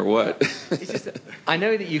question or what? I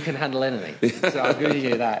know that you can handle anything, so I'm giving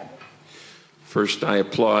you that. First, I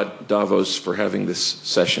applaud Davos for having this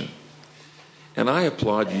session. And I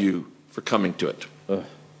applaud you for coming to it.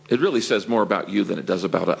 It really says more about you than it does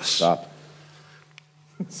about us. Stop.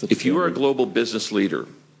 If you are a global business leader,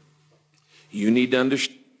 you need to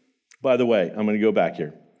understand. By the way, I'm going to go back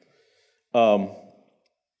here.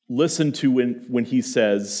 Listen to when he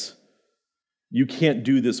says, you can't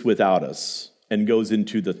do this without us, and goes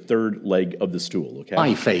into the third leg of the stool, okay?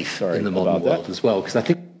 My faith in the modern world as well, because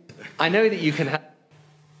I know that you can have.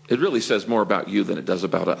 It really says more about you than it does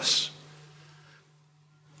about us.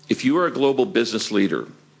 If you are a global business leader,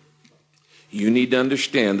 you need to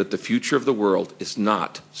understand that the future of the world is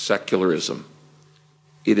not secularism.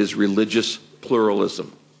 It is religious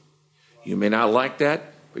pluralism. You may not like that,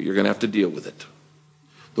 but you're going to have to deal with it.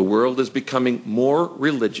 The world is becoming more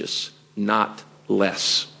religious, not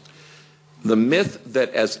less. The myth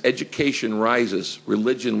that as education rises,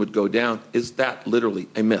 religion would go down is that literally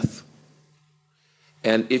a myth.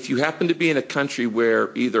 And if you happen to be in a country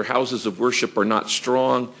where either houses of worship are not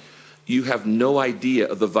strong, you have no idea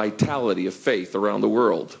of the vitality of faith around the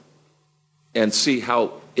world and see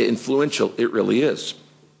how influential it really is.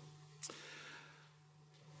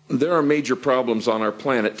 There are major problems on our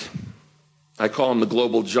planet. I call them the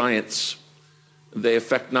global giants. They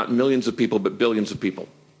affect not millions of people, but billions of people.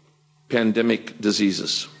 Pandemic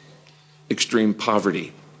diseases, extreme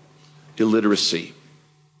poverty, illiteracy,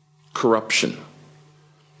 corruption,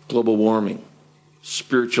 global warming,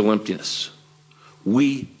 spiritual emptiness.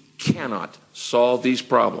 We cannot solve these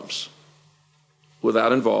problems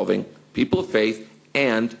without involving people of faith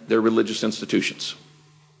and their religious institutions.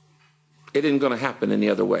 It isn't going to happen any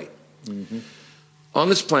other way. Mm-hmm. On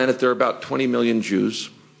this planet, there are about 20 million Jews.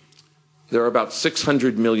 There are about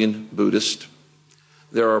 600 million Buddhists.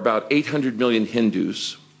 There are about 800 million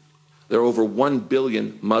Hindus. There are over 1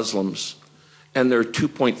 billion Muslims. And there are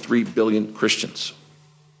 2.3 billion Christians.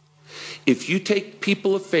 If you take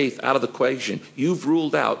people of faith out of the equation, you've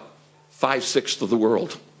ruled out 5/6 of the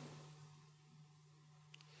world.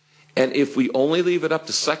 And if we only leave it up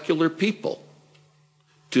to secular people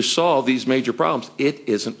to solve these major problems, it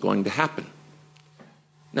isn't going to happen.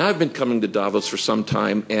 Now, I've been coming to Davos for some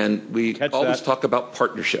time, and we always talk about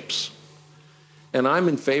partnerships. And I'm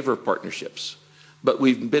in favor of partnerships. But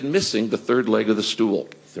we've been missing the third leg of the stool.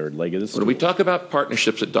 Third leg of the stool. When we talk about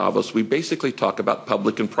partnerships at Davos, we basically talk about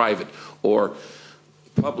public and private, or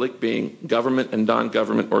public being government and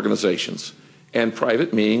non-government organizations, and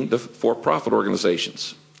private meaning the for-profit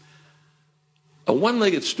organizations. A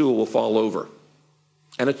one-legged stool will fall over,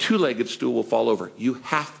 and a two-legged stool will fall over. You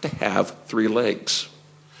have to have 3 legs.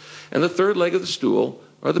 And the third leg of the stool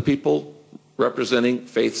are the people representing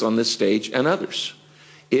faiths on this stage and others.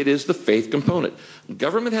 It is the faith component.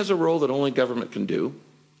 Government has a role that only government can do.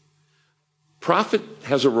 Profit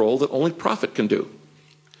has a role that only profit can do.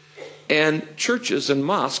 And churches and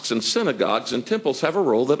mosques and synagogues and temples have a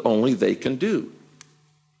role that only they can do.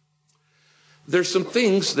 There's some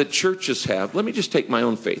things that churches have. Let me just take my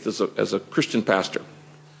own faith as a Christian pastor.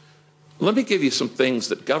 Let me give you some things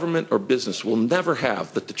that government or business will never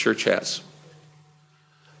have that the church has.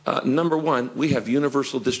 Number one, we have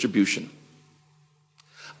universal distribution.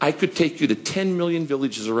 I could take you to 10 million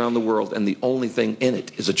villages around the world, and the only thing in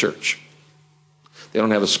it is a church. They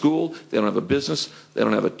don't have a school. They don't have a business. They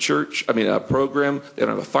don't have a program. They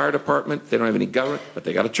don't have a fire department. They don't have any government, but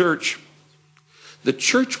they got a church. The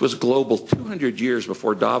church was global 200 years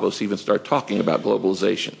before Davos even started talking about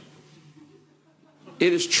globalization.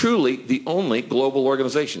 It is truly the only global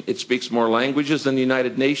organization. It speaks more languages than the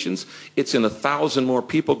United Nations. It's in 1,000 more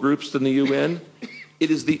people groups than the UN. It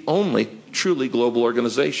is the only truly global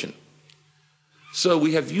organization. So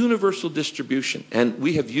we have universal distribution, and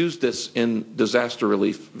we have used this in disaster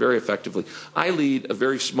relief very effectively. I lead a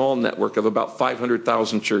very small network of about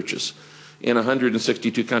 500,000 churches in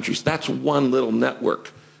 162 countries. That's one little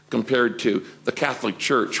network compared to the Catholic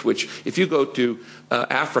Church, which, if you go to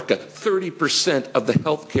Africa, 30% of the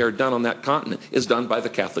health care done on that continent is done by the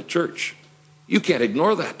Catholic Church. You can't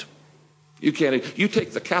ignore that. You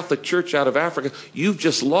take the Catholic Church out of Africa, you've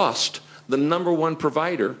just lost the number one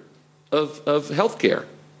provider of health care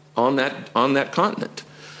on that continent.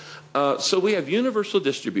 So we have universal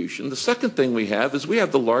distribution. The second thing we have is we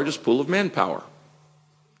have the largest pool of manpower.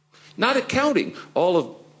 Not accounting all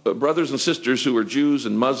of brothers and sisters who are Jews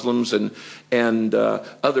and Muslims and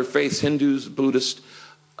other faiths, Hindus, Buddhists.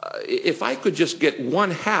 If I could just get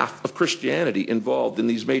 1/2 of Christianity involved in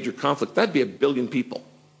these major conflicts, that'd be 1 billion people.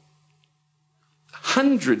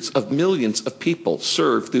 Hundreds of millions of people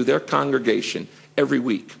serve through their congregation every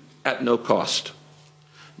week at no cost.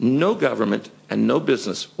 No government and no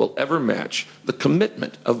business will ever match the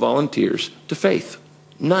commitment of volunteers to faith.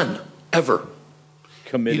 None, ever.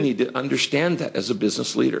 Committed. You need to understand that as a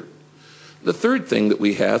business leader. The third thing that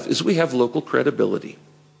we have is we have local credibility.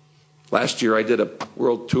 Last year I did a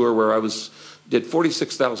world tour where I did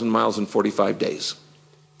 46,000 miles in 45 days.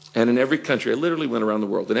 And in every country, I literally went around the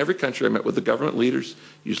world. In every country I met with the government leaders,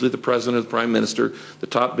 usually the president, the prime minister, the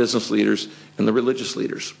top business leaders, and the religious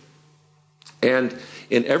leaders. And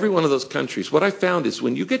in every one of those countries, what I found is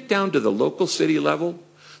when you get down to the local city level,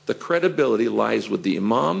 the credibility lies with the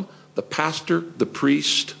imam, the pastor, the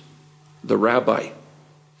priest, the rabbi.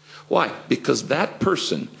 Why? Because that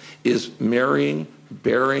person is marrying,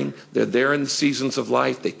 bearing, they're there in the seasons of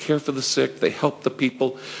life, they care for the sick, they help the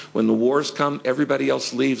people. When the wars come, everybody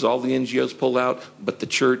else leaves, all the NGOs pull out, but the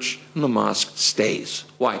church and the mosque stays.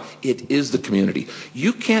 Why? It is the community.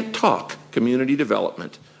 You can't talk community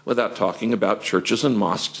development without talking about churches and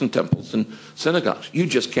mosques and temples and synagogues. You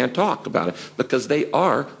just can't talk about it because they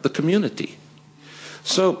are the community.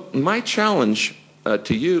 So my challenge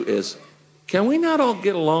to you is, can we not all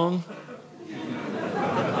get along?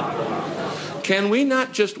 Can we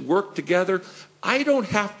not just work together? I don't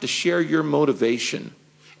have to share your motivation,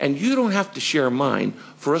 and you don't have to share mine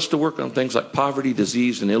for us to work on things like poverty,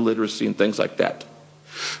 disease, and illiteracy and things like that.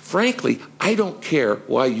 Frankly, I don't care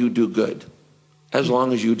why you do good, as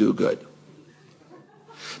long as you do good.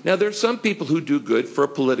 Now, there are some people who do good for a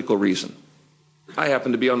political reason. I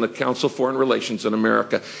happen to be on the Council of Foreign Relations in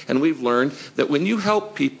America, and we've learned that when you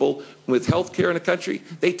help people with health care in a country,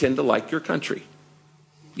 they tend to like your country.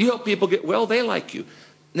 You help people get well, they like you.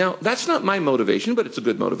 Now, that's not my motivation, but it's a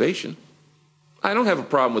good motivation. I don't have a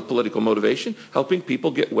problem with political motivation, helping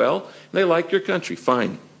people get well, and they like your country,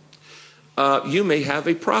 fine. You may have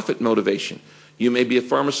a profit motivation. You may be a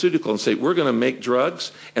pharmaceutical and say, we're going to make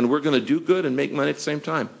drugs and we're going to do good and make money at the same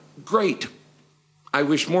time. Great. I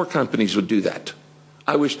wish more companies would do that.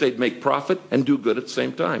 I wish they'd make profit and do good at the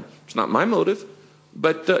same time. It's not my motive,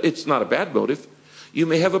 but it's not a bad motive. You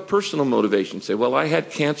may have a personal motivation. Say, well, I had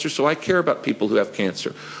cancer, so I care about people who have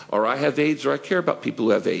cancer. Or I have AIDS, or I care about people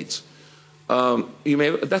who have AIDS.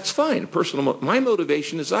 That's fine. My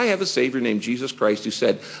motivation is I have a Savior named Jesus Christ who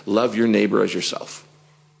said, love your neighbor as yourself.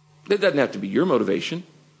 It doesn't have to be your motivation.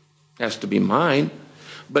 It has to be mine.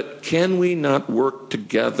 But can we not work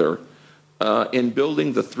together in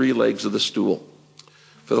building the three legs of the stool?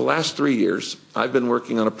 For the last 3 years, I've been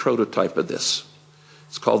working on a prototype of this.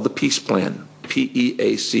 It's called the Peace Plan,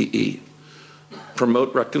 PEACE.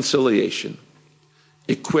 Promote reconciliation,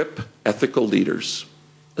 equip ethical leaders,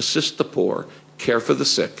 assist the poor, care for the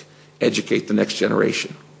sick, educate the next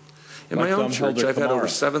generation. In my own church, I've had over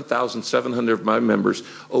 7,700 of my members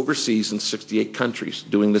overseas in 68 countries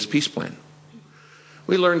doing this peace plan.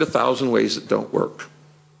 We learned 1,000 ways that don't work,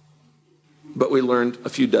 but we learned a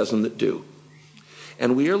few dozen that do.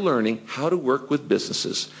 And we are learning how to work with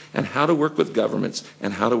businesses and how to work with governments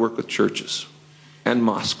and how to work with churches and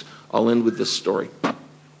mosques. I'll end with this story.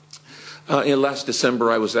 In last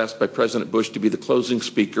December, I was asked by President Bush to be the closing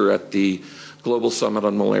speaker at the Global Summit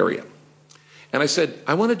on Malaria. And I said,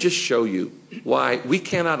 I want to just show you why we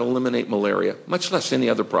cannot eliminate malaria, much less any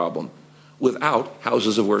other problem, without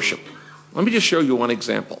houses of worship. Let me just show you one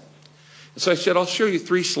example. And so I said, I'll show you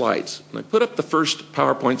 3 slides. And I put up the first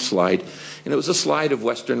PowerPoint slide, and it was a slide of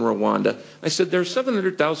Western Rwanda. I said, there are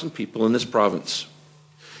 700,000 people in this province.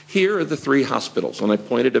 Here are the 3 hospitals, and I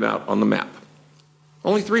pointed them out on the map.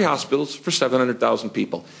 Only 3 hospitals for 700,000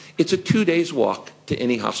 people. It's a 2 days walk to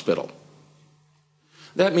any hospital.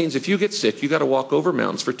 That means if you get sick, you got to walk over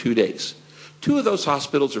mountains for 2 days. 2 of those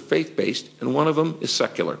hospitals are faith-based, and 1 of them is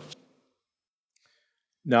secular.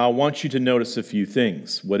 Now, I want you to notice a few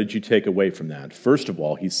things. What did you take away from that? First of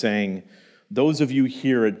all, he's saying, those of you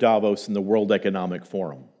here at Davos in the World Economic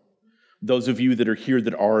Forum, those of you that are here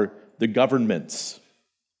that are the governments,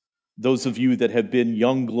 those of you that have been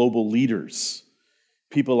young global leaders,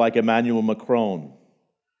 people like Emmanuel Macron,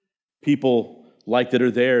 people like that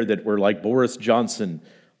are there that were like Boris Johnson,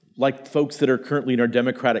 like folks that are currently in our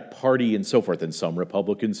Democratic Party and so forth, and some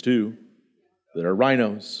Republicans too, that are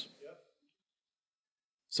rhinos.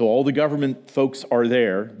 So all the government folks are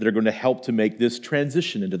there that are going to help to make this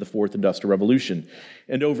transition into the 4th Industrial Revolution.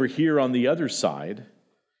 And over here on the other side,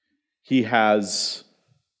 he has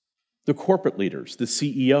the corporate leaders, the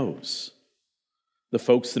CEOs, the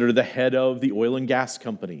folks that are the head of the oil and gas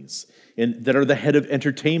companies, and that are the head of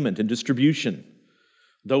entertainment and distribution,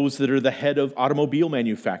 those that are the head of automobile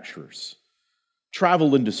manufacturers,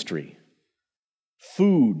 travel industry,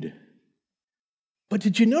 food. But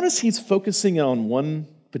did you notice he's focusing on one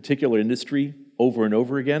particular industry over and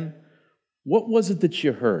over again? What was it that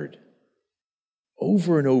you heard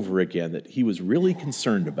over and over again that he was really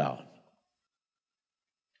concerned about?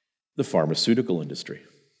 The pharmaceutical industry.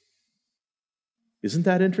 Isn't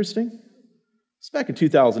that interesting? It's back in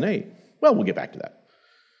 2008. Well, we'll get back to that.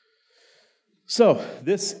 So,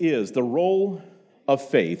 this is the role of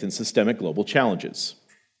faith in systemic global challenges.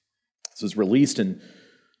 This was released in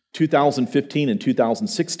 2015 and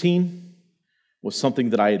 2016. Was something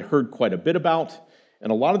that I had heard quite a bit about,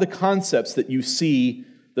 and a lot of the concepts that you see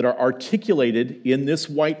that are articulated in this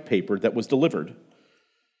white paper that was delivered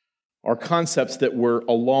are concepts that were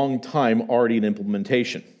a long time already in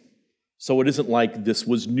implementation. So it isn't like this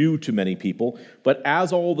was new to many people, but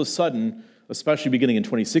as all of a sudden, especially beginning in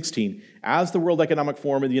 2016, as the World Economic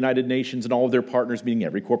Forum and the United Nations and all of their partners, meaning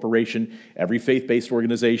every corporation, every faith-based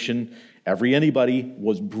organization, every anybody,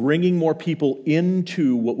 was bringing more people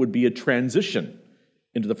into what would be a transition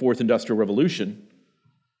into the 4th Industrial Revolution,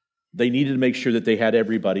 they needed to make sure that they had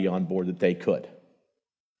everybody on board that they could.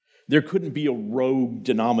 There couldn't be a rogue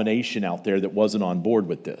denomination out there that wasn't on board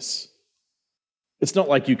with this. It's not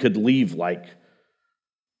like you could leave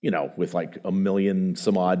with like 1 million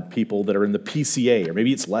some odd people that are in the PCA, or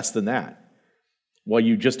maybe it's less than that, while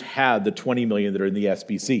you just had the 20 million that are in the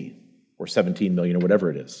SBC, or 17 million, or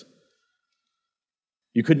whatever it is.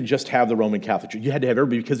 You couldn't just have the Roman Catholic Church. You had to have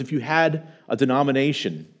everybody, because if you had a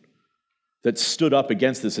denomination that stood up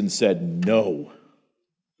against this and said, no,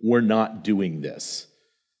 we're not doing this,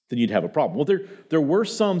 then you'd have a problem. Well, there were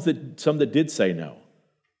some that did say no,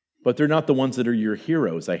 but they're not the ones that are your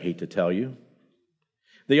heroes, I hate to tell you.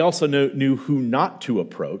 They also knew who not to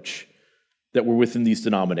approach that were within these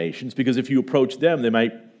denominations, because if you approach them, they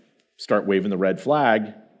might start waving the red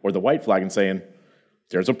flag or the white flag and saying,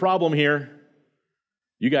 there's a problem here.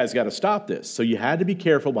 You guys got to stop this. So you had to be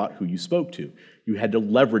careful about who you spoke to. You had to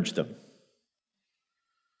leverage them.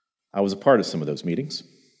 I was a part of some of those meetings.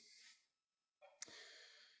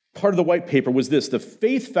 Part of the white paper was this: the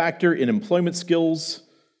faith factor in employment skills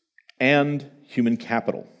and human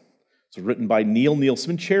capital. It's written by Neil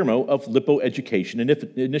Nielsen, chairman of Lippo Education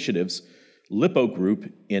Initiatives, Lippo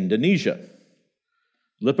Group Indonesia.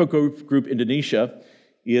 Lippo Group Indonesia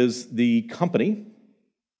is the company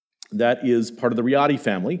that is part of the Riyadi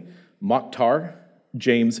family, Mokhtar,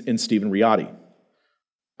 James, and Stephen Riyadi.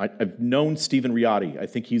 I've known Stephen Riyadi. I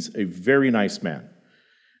think he's a very nice man.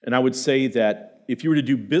 And I would say that if you were to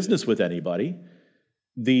do business with anybody,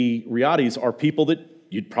 the Riyadis are people that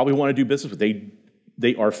you'd probably want to do business with.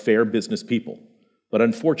 They are fair business people. But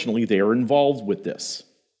unfortunately, they are involved with this.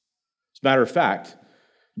 As a matter of fact,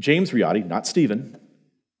 James Riyadi, not Stephen,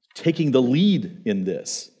 taking the lead in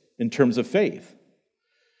this in terms of faith.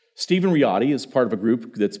 Stephen Riyadi is part of a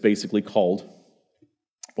group that's basically called,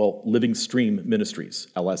 Living Stream Ministries,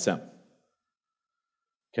 LSM,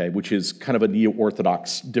 okay, which is kind of a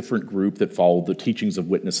neo-Orthodox, different group that followed the teachings of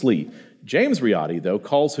Witness Lee. James Riyadi, though,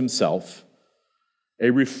 calls himself a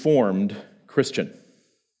Reformed Christian.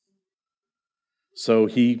 So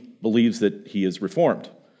he believes that he is Reformed,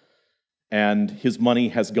 and his money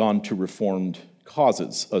has gone to Reformed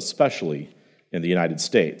causes, especially in the United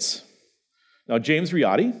States. Now, James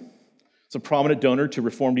Riyadi is a prominent donor to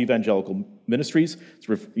Reformed Evangelical Ministries. It's,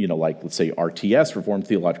 like, let's say, RTS, Reformed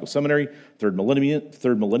Theological Seminary, Third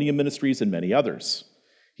Millennium Ministries, and many others.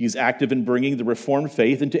 He's active in bringing the Reformed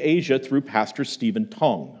faith into Asia through Pastor Stephen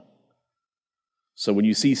Tong. So when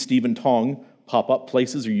you see Stephen Tong pop up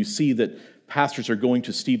places, or you see that pastors are going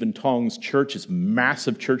to Stephen Tong's church, his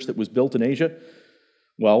massive church that was built in Asia,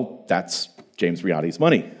 well, that's James Riyadi's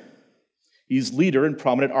money. He's leader and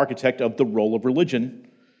prominent architect of the role of religion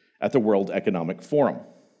at the World Economic Forum.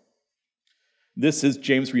 This is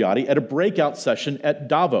James Riyadi at a breakout session at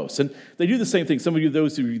Davos. And they do the same thing. Some of you,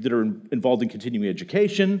 those of you that are involved in continuing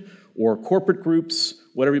education or corporate groups,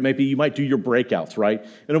 whatever it may be, you might do your breakouts, right?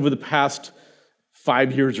 And over the past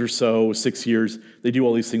 5 years or so, 6 years, they do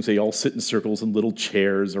all these things. They all sit in circles in little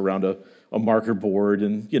chairs around a marker board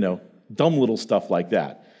and, dumb little stuff like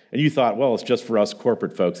that. And you thought, well, it's just for us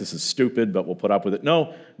corporate folks. This is stupid, but we'll put up with it.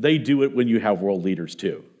 No, they do it when you have world leaders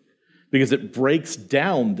too, because it breaks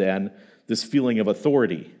down then this feeling of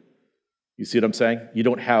authority. You see what I'm saying? You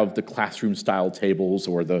don't have the classroom-style tables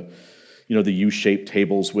or the U-shaped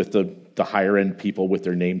tables with the higher-end people with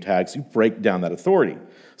their name tags. You break down that authority.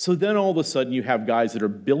 So then all of a sudden you have guys that are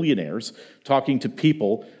billionaires talking to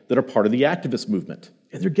people that are part of the activist movement.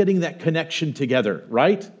 And they're getting that connection together,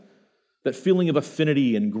 right? That feeling of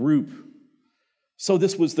affinity and group. So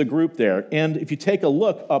this was the group there. And if you take a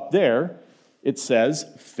look up there, it says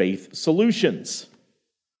Faith Solutions.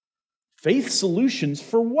 Faith Solutions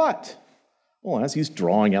for what? Well, as he's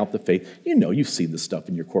drawing out the faith, you've seen this stuff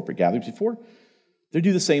in your corporate gatherings before. They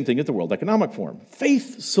do the same thing at the World Economic Forum.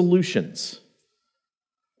 Faith Solutions.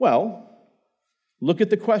 Well, look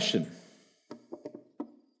at the question.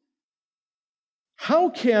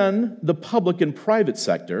 How can the public and private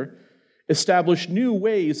sector establish new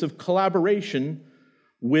ways of collaboration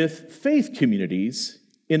with faith communities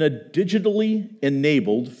in a digitally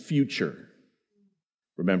enabled future?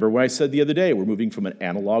 Remember what I said the other day, we're moving from an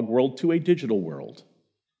analog world to a digital world.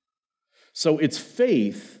 So it's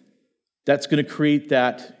faith that's going to create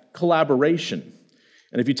that collaboration.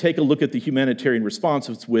 And if you take a look at the humanitarian response,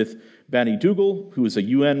 it's with Bani Dougal, who is a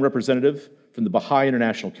UN representative from the Baha'i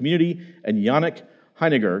International Community, and Yannick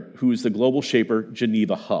Heiniger, who is the global shaper,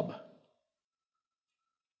 Geneva Hub.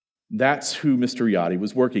 That's who Mr. Riyadi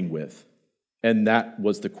was working with. And that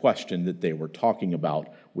was the question that they were talking about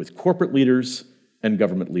with corporate leaders and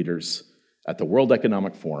government leaders at the World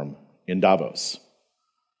Economic Forum in Davos.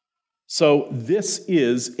 So this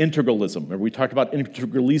is integralism. Remember, we talked about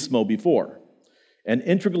integralismo before. And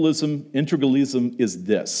integralism is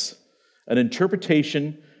this: an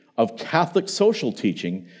interpretation of Catholic social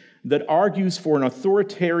teaching that argues for an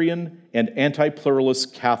authoritarian and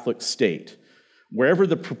anti-pluralist Catholic state, wherever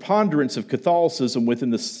the preponderance of Catholicism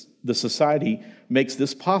within the society makes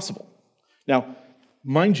this possible. Now,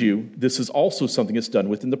 mind you, this is also something that's done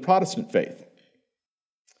within the Protestant faith.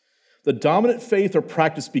 The dominant faith or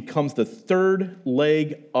practice becomes the third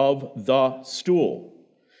leg of the stool,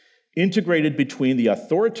 integrated between the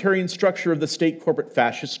authoritarian structure of the state corporate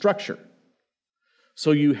fascist structure.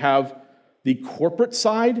 So you have the corporate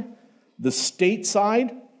side, the state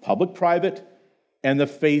side, public-private, and the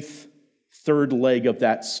faith third leg of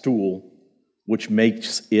that stool, which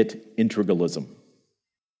makes it integralism.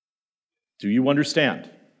 Do you understand?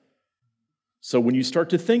 So when you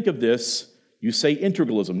start to think of this, you say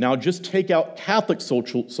integralism. Now just take out Catholic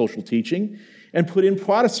social teaching and put in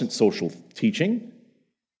Protestant social teaching.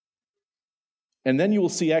 And then you will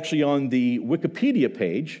see actually on the Wikipedia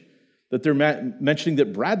page that they're mentioning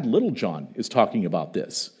that Brad Littlejohn is talking about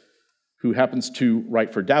this, who happens to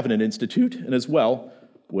write for Davenant Institute and as well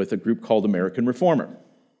with a group called American Reformer,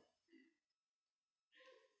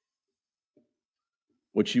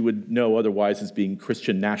 which you would know otherwise as being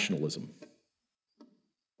Christian nationalism.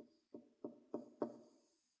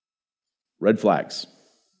 Red flags.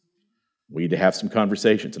 We need to have some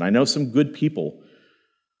conversations. And I know some good people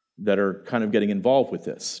that are kind of getting involved with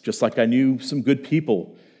this, just like I knew some good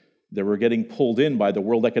people that were getting pulled in by the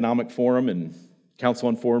World Economic Forum and Council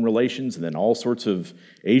on Foreign Relations, and then all sorts of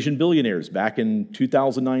Asian billionaires back in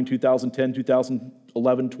 2009, 2010,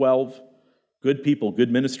 2011, 12. Good people,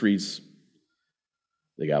 good ministries.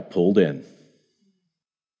 They got pulled in.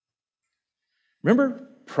 Remember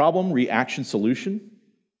problem, reaction, solution?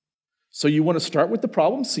 So you want to start with the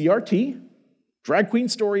problem, CRT, drag queen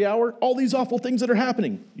story hour, all these awful things that are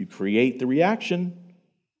happening. You create the reaction,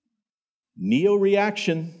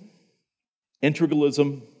 neo-reaction,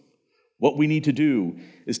 integralism. What we need to do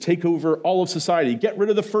is take over all of society, get rid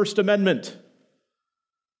of the First Amendment.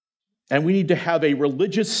 And we need to have a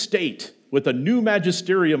religious state with a new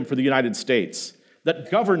magisterium for the United States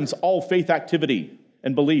that governs all faith activity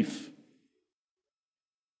and belief.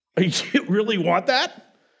 You really want that?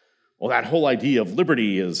 Well, that whole idea of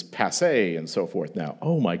liberty is passé and so forth now.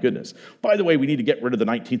 Oh my goodness. By the way, we need to get rid of the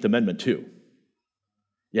 19th Amendment too.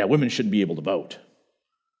 Yeah, women shouldn't be able to vote.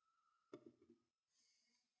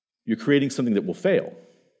 You're creating something that will fail.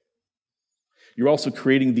 You're also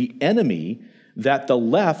creating the enemy that the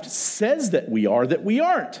left says that we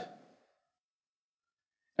aren't.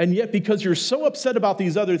 And yet, because you're so upset about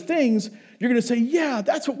these other things, you're going to say, yeah,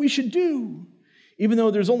 that's what we should do. Even though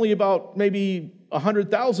there's only about maybe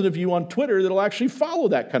 100,000 of you on Twitter that'll actually follow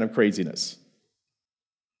that kind of craziness.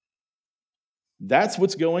 That's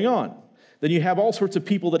what's going on. Then you have all sorts of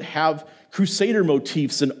people that have crusader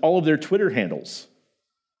motifs in all of their Twitter handles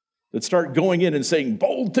that start going in and saying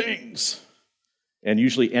bold things, and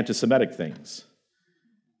usually anti-Semitic things.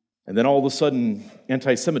 And then all of a sudden,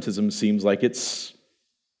 anti-Semitism seems like it's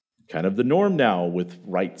kind of the norm now with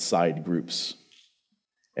right-side groups.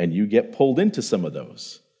 And you get pulled into some of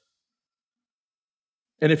those.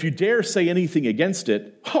 And if you dare say anything against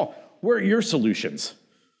it, where are your solutions?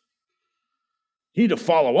 You need to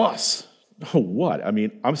follow us. Oh, what? I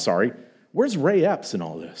mean, I'm sorry. Where's Ray Epps in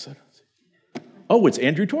all this? Oh, it's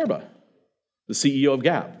Andrew Torba, the CEO of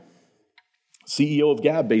Gab. CEO of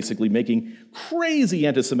Gab basically making crazy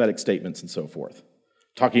anti-Semitic statements and so forth,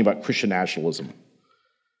 talking about Christian nationalism,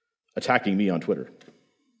 attacking me on Twitter.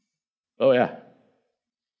 Oh, yeah.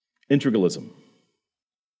 Integralism.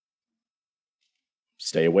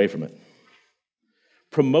 Stay away from it.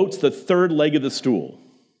 Promotes the third leg of the stool.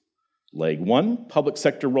 Leg 1, public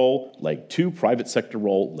sector role. Leg 2, private sector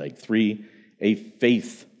role. Leg 3, a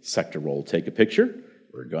faith sector role. Take a picture.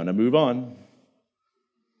 We're going to move on.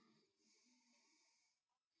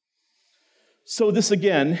 So this,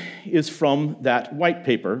 again, is from that white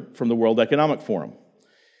paper from the World Economic Forum.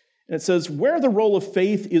 And it says, where the role of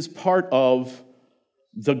faith is part of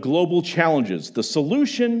the global challenges, the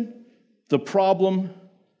solution, the problem,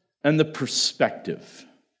 and the perspective.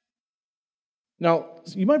 Now,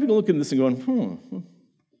 you might be looking at this and going,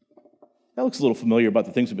 that looks a little familiar about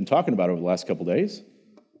the things we've been talking about over the last couple days.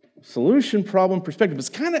 Solution, problem, perspective. It's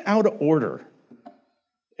kind of out of order.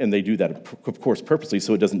 And they do that, of course, purposely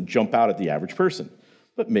so it doesn't jump out at the average person.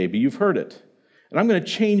 But maybe you've heard it. And I'm going to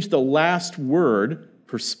change the last word,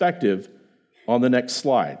 perspective, on the next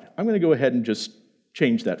slide. I'm going to go ahead and just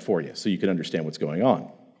change that for you so you can understand what's going on.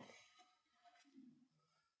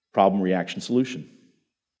 Problem, reaction, solution.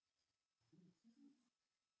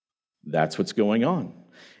 That's what's going on.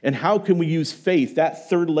 And how can we use faith, that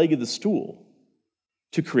third leg of the stool,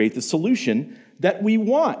 to create the solution that we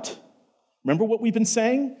want? Remember what we've been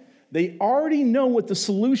saying? They already know what the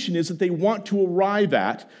solution is that they want to arrive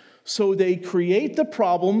at, so they create the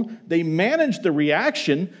problem, they manage the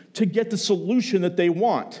reaction to get the solution that they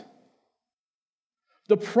want.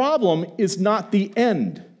 The problem is not the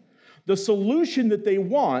end. The solution that they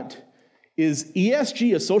want is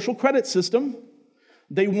ESG, a social credit system.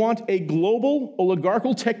 They want a global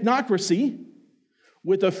oligarchical technocracy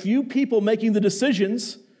with a few people making the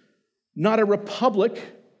decisions, not a republic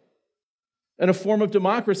and a form of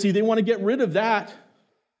democracy. They want to get rid of that.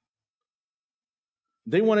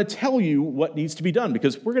 They want to tell you what needs to be done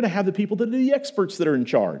because we're going to have the people that are the experts that are in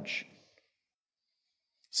charge.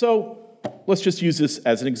 So let's just use this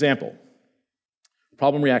as an example.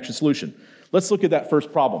 Problem, reaction, solution. Let's look at that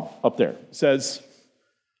first problem up there. It says,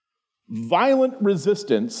 violent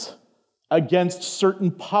resistance against certain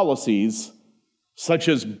policies, such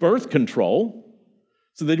as birth control.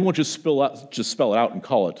 So they won't just spell it out and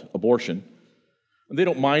call it abortion. And they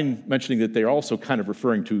don't mind mentioning that they're also kind of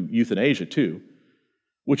referring to euthanasia too,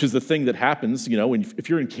 which is the thing that happens, if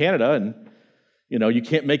you're in Canada and, you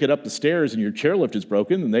can't make it up the stairs and your chairlift is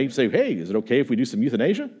broken, and they say, hey, is it okay if we do some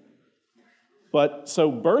euthanasia? But so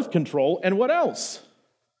birth control, and what else?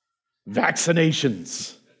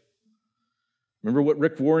 Vaccinations. Remember what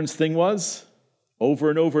Rick Warren's thing was? Over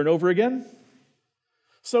and over and over again?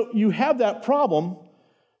 So you have that problem,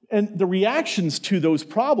 and the reactions to those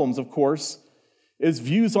problems, of course, is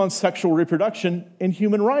views on sexual reproduction and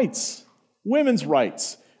human rights, women's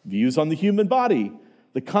rights, views on the human body,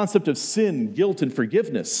 the concept of sin, guilt, and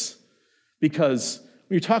forgiveness. Because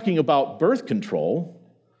when you're talking about birth control,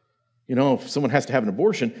 if someone has to have an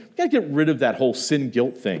abortion, we've got to get rid of that whole sin,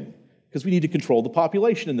 guilt thing, because we need to control the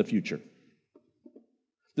population in the future.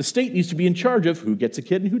 The state needs to be in charge of who gets a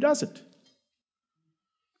kid and who doesn't.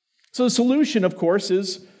 So the solution, of course,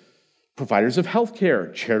 is providers of health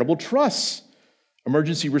care, charitable trusts,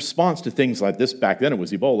 emergency response to things like this. Back then it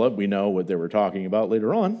was Ebola. We know what they were talking about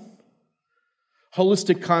later on.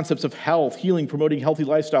 Holistic concepts of health, healing, promoting healthy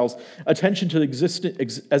lifestyles, attention to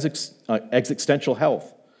existential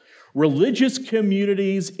health. Religious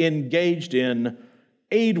communities engaged in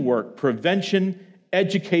aid work, prevention,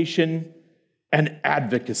 education, and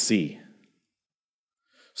advocacy.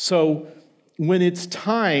 So when it's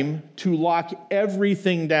time to lock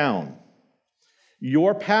everything down,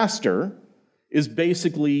 your pastor is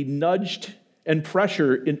basically nudged and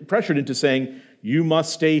pressured into saying, you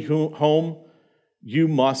must stay home, you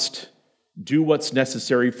must do what's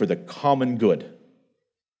necessary for the common good.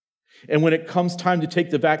 And when it comes time to take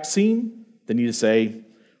the vaccine, they need to say,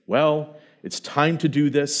 well, it's time to do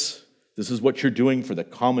this. This is what you're doing for the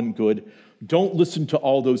common good. Don't listen to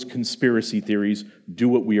all those conspiracy theories. Do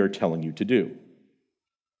what we are telling you to do.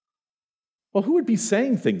 Well, who would be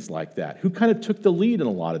saying things like that? Who kind of took the lead in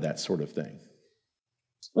a lot of that sort of thing?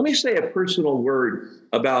 Let me say a personal word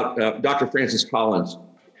about Dr. Francis Collins.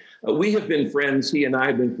 We have been friends. He and I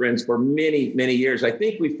have been friends for many, many years. I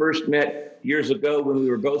think we first met years ago when we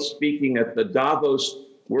were both speaking at the Davos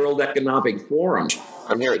World Economic Forum.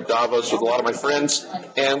 I'm here at Davos with a lot of my friends,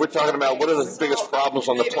 and we're talking about what are the biggest problems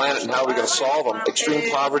on the planet and how are we going to solve them. Extreme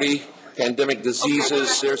poverty, pandemic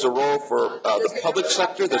diseases. There's a role for the public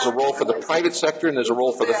sector, there's a role for the private sector, and there's a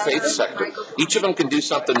role for the faith sector. Each of them can do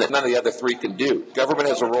something that none of the other three can do. Government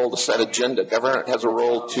has a role to set agenda. Government has a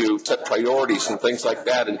role to set priorities and things like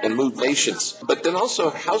that and move nations. But then also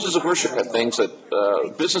houses of worship have things that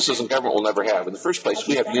businesses and government will never have. In the first place,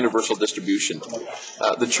 we have universal distribution.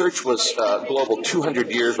 The church was global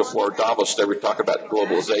 200 years before Davos ever talked about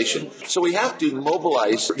globalization. So we have to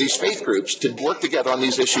mobilize these faith groups to work together on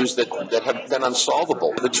these issues that have been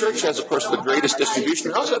unsolvable. The church has, of course, the greatest distribution.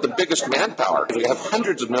 We also have the biggest manpower. We have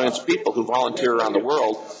hundreds of millions of people who volunteer around the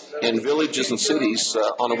world in villages and cities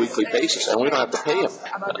on a weekly basis, and we don't have to pay them.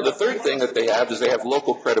 The third thing that they have is they have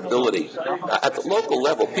local credibility. At the local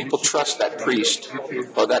level, people trust that priest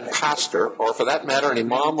or that pastor, or for that matter, an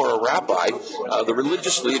imam or a rabbi, the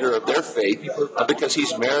religious leader of their faith, because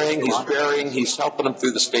he's marrying, he's burying, he's helping them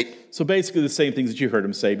through the state. So basically the same things that you heard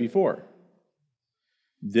him say before.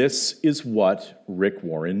 This is what Rick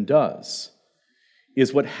Warren does.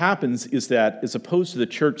 What happens is that, as opposed to the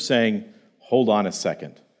church saying, hold on a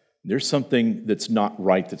second, there's something that's not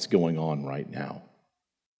right that's going on right now.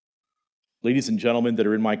 Ladies and gentlemen that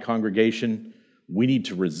are in my congregation, we need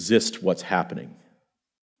to resist what's happening.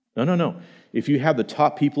 No. If you have the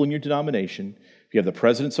top people in your denomination, if you have the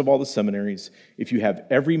presidents of all the seminaries, if you have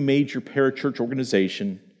every major parachurch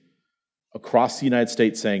organization across the United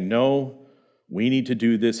States saying, no, we need to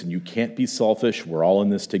do this, and you can't be selfish. We're all in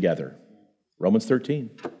this together. Romans 13.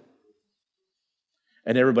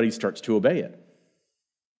 And everybody starts to obey it.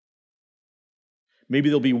 Maybe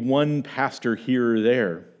there'll be one pastor here or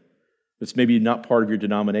there that's maybe not part of your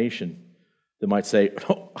denomination that might say,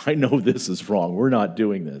 oh, I know this is wrong. We're not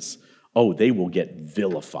doing this. Oh, they will get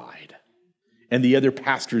vilified. And the other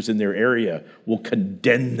pastors in their area will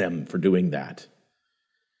condemn them for doing that.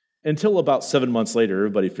 Until about 7 months later,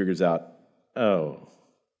 everybody figures out, oh,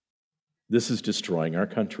 this is destroying our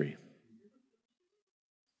country.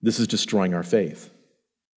 This is destroying our faith.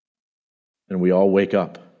 And we all wake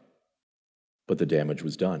up. But the damage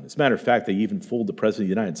was done. As a matter of fact, they even fooled the President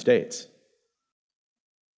of the United States.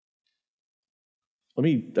 I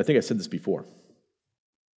think I said this before.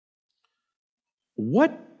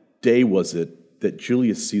 What day was it that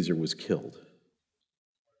Julius Caesar was killed?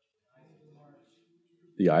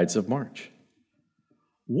 The Ides of March.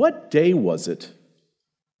 What day was it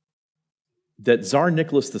that Tsar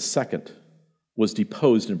Nicholas II was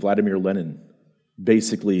deposed and Vladimir Lenin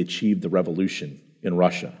basically achieved the revolution in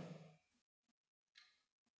Russia?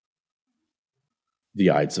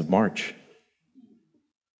 The Ides of March.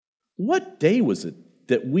 What day was it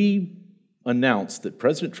that we announced that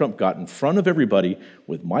President Trump got in front of everybody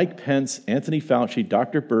with Mike Pence, Anthony Fauci,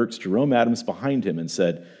 Dr. Birx, Jerome Adams behind him and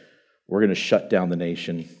said, we're going to shut down the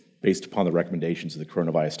nation based upon the recommendations of the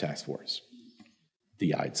Coronavirus Task Force?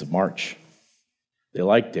 The Ides of March. They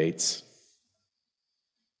like dates.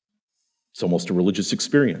 It's almost a religious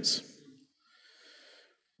experience.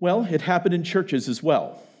 Well, it happened in churches as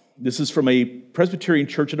well. This is from a Presbyterian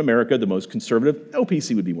church in America, the most conservative.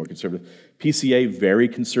 OPC would be more conservative. PCA, very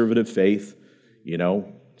conservative faith,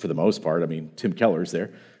 for the most part. I mean, Tim Keller's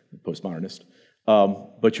there, postmodernist.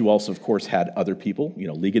 But you also, of course, had other people,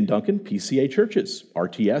 League and Duncan, PCA churches,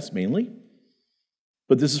 RTS mainly.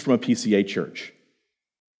 But this is from a PCA church.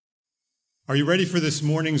 Are you ready for this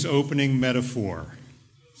morning's opening metaphor?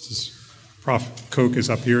 Prof. Koch is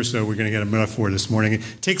up here, so we're going to get a metaphor this morning. It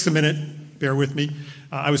takes a minute, bear with me.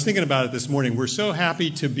 I was thinking about it this morning. We're so happy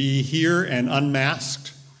to be here and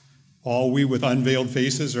unmasked, all we with unveiled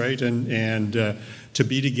faces, right? And to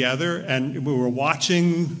be together. And we were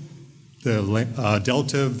watching the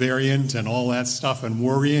Delta variant and all that stuff and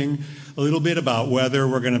worrying a little bit about whether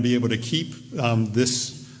we're going to be able to keep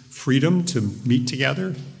this freedom to meet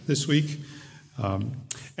together this week. And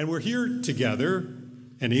we're here together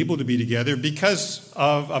and able to be together because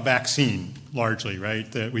of a vaccine, largely,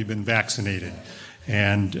 right? That we've been vaccinated.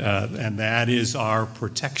 And that is our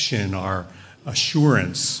protection, our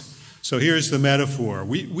assurance. So here's the metaphor.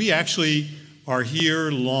 We actually are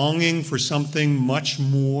here longing for something much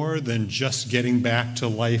more than just getting back to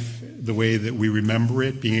life the way that we remember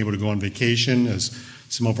it, being able to go on vacation, as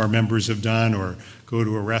some of our members have done, or go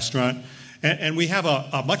to a restaurant. And we have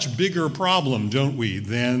a much bigger problem, don't we,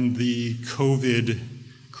 than the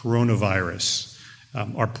coronavirus.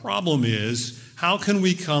 Our problem is, how can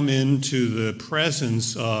we come into the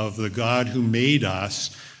presence of the God who made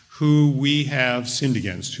us, who we have sinned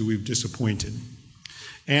against, who we've disappointed?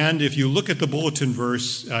 And if you look at the bulletin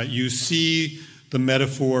verse, you see the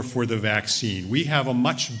metaphor for the vaccine. We have a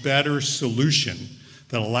much better solution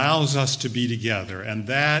that allows us to be together, and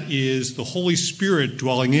that is the Holy Spirit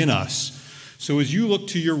dwelling in us. So as you look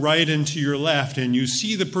to your right and to your left and you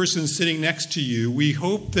see the person sitting next to you, we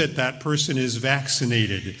hope that that person is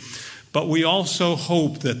vaccinated. But we also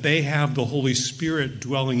hope that they have the Holy Spirit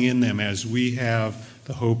dwelling in them, as we have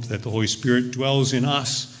the hope that the Holy Spirit dwells in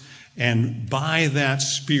us. And by that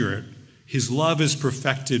Spirit, His love is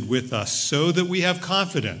perfected with us so that we have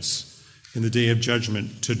confidence in the day of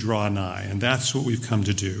judgment to draw nigh. And that's what we've come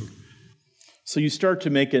to do. So you start to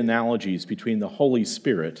make analogies between the Holy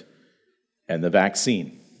Spirit and the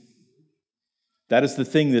vaccine. That is the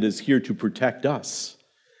thing that is here to protect us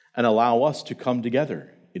and allow us to come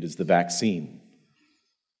together. It is the vaccine.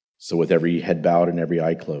 So with every head bowed and every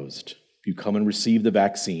eye closed, you come and receive the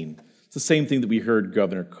vaccine. It's the same thing that we heard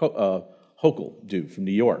Governor Hochul do from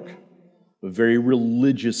New York. A very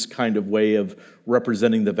religious kind of way of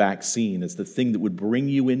representing the vaccine as the thing that would bring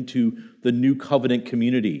you into the new covenant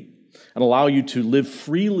community and allow you to live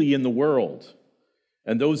freely in the world.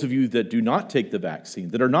 And those of you that do not take the vaccine,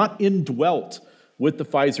 that are not indwelt with the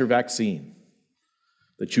Pfizer vaccine,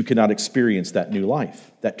 that you cannot experience that new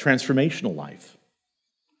life, that transformational life.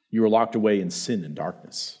 You are locked away in sin and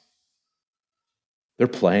darkness. They're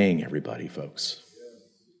playing everybody, folks.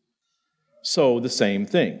 So the same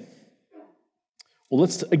thing. Well,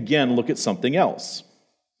 let's again look at something else.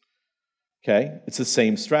 Okay? It's the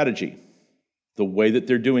same strategy, the way that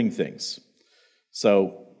they're doing things.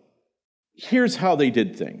 So here's how they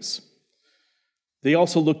did things. They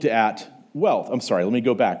also looked at wealth. I'm sorry, let me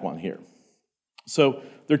go back one here. So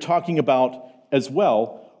they're talking about, as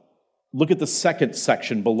well, look at the second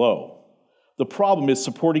section below. The problem is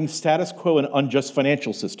supporting status quo and unjust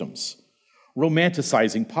financial systems,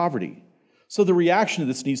 romanticizing poverty. So the reaction to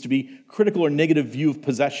this needs to be critical or negative view of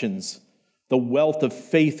possessions, the wealth of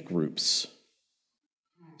faith groups.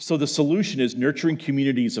 So the solution is nurturing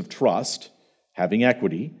communities of trust, having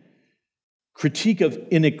equity, critique of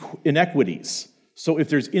inequities. So if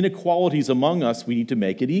there's inequalities among us, we need to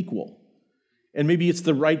make it equal. And maybe it's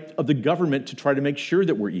the right of the government to try to make sure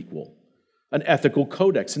that we're equal. An ethical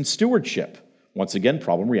codex and stewardship. Once again,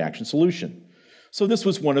 problem, reaction, solution. So this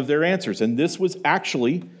was one of their answers, and this was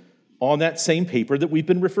actually on that same paper that we've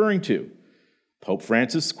been referring to. Pope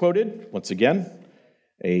Francis quoted, once again,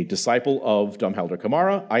 a disciple of Dom Helder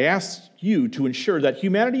Camara, "I ask you to ensure that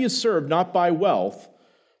humanity is served not by wealth,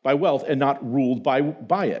 by wealth and not ruled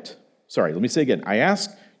by it. Sorry, let me say again. I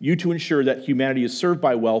ask you to ensure that humanity is served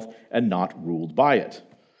by wealth and not ruled by it.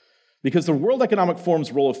 Because the World Economic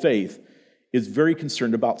Forum's role of faith is very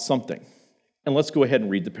concerned about something. And let's go ahead and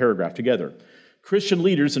read the paragraph together. Christian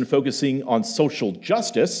leaders, in focusing on social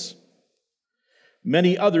justice,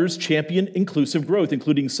 many others champion inclusive growth,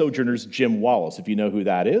 including Sojourner's Jim Wallis. If you know who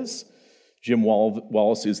that is, Jim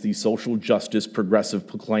Wallis is the social justice, progressive,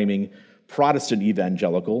 proclaiming Protestant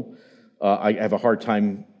evangelical. I have a hard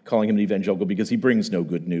time calling him an evangelical because he brings no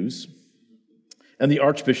good news. And the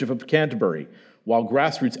Archbishop of Canterbury, while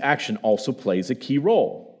grassroots action also plays a key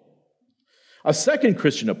role. A second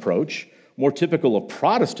Christian approach, more typical of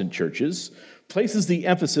Protestant churches, places the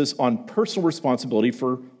emphasis on personal responsibility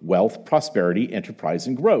for wealth, prosperity, enterprise,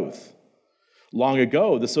 and growth. Long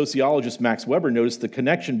ago, the sociologist Max Weber noticed the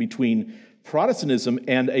connection between Protestantism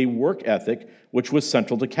and a work ethic which was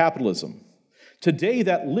central to capitalism. Today,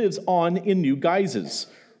 that lives on in new guises,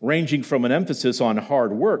 ranging from an emphasis on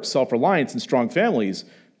hard work, self-reliance, and strong families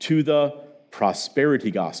to the prosperity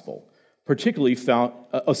gospel, particularly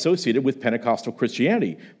associated with Pentecostal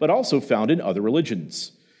Christianity, but also found in other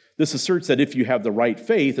religions. This asserts that if you have the right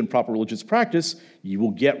faith and proper religious practice, you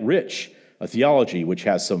will get rich, a theology which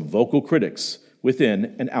has some vocal critics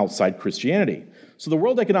within and outside Christianity. So the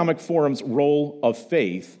World Economic Forum's role of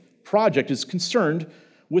faith project is concerned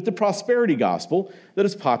with the prosperity gospel that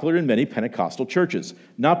is popular in many Pentecostal churches,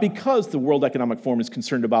 not because the World Economic Forum is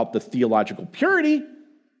concerned about the theological purity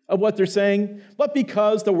of what they're saying, but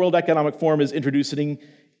because the World Economic Forum is introducing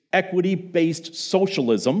equity-based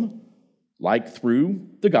socialism, like through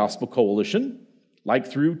the Gospel Coalition, like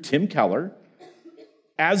through Tim Keller,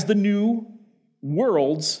 as the new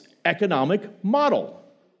world's economic model.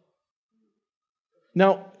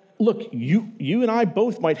 Now, look, you and I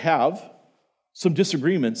both might have some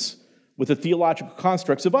disagreements with the theological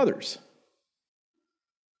constructs of others.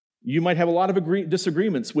 You might have a lot of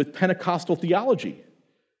disagreements with Pentecostal theology.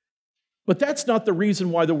 But that's not the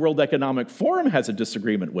reason why the World Economic Forum has a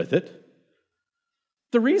disagreement with it.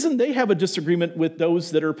 The reason they have a disagreement with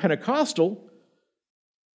those that are Pentecostal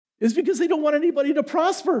is because they don't want anybody to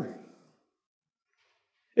prosper.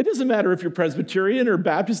 It doesn't matter if you're Presbyterian or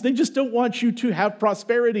Baptist, they just don't want you to have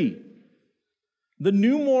prosperity. The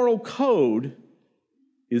new moral code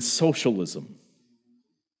is socialism,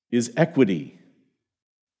 is equity,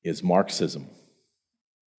 is Marxism.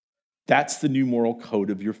 That's the new moral code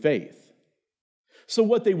of your faith. So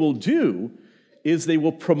what they will do is they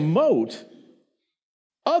will promote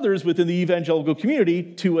others within the evangelical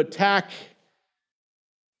community to attack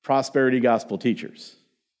prosperity gospel teachers.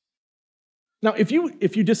 Now, if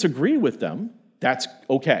you disagree with them, that's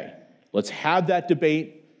okay. Let's have that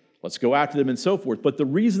debate. Let's go after them and so forth. But the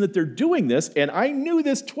reason that they're doing this, and I knew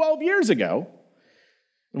this 12 years ago,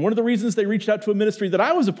 and one of the reasons they reached out to a ministry that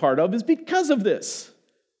I was a part of is because of this.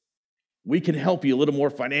 We can help you a little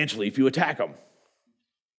more financially if you attack them.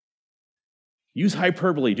 Use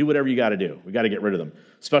hyperbole, do whatever you got to do. We got to get rid of them,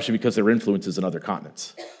 especially because their influence is in other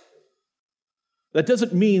continents. That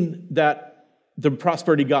doesn't mean that the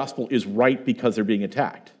prosperity gospel is right because they're being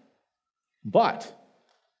attacked. But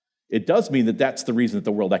it does mean that that's the reason that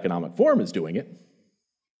the World Economic Forum is doing it.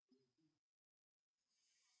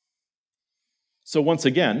 So once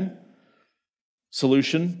again,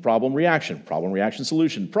 solution, problem, reaction,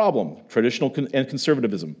 solution, problem, traditional and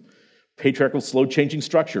conservatism, patriarchal, slow-changing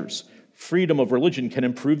structures, freedom of religion can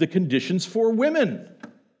improve the conditions for women.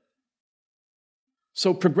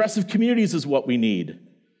 So progressive communities is what we need.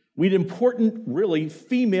 We need important, really,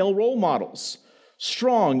 female role models,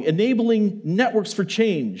 strong, enabling networks for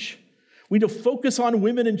change. We need to focus on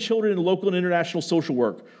women and children in local and international social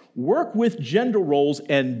work, work with gender roles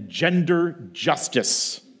and gender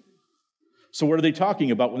justice. So what are they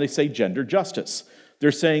talking about when they say gender justice?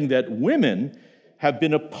 They're saying that women have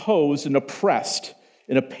been opposed and oppressed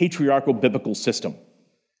in a patriarchal biblical system.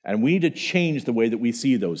 And we need to change the way that we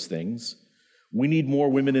see those things. We need more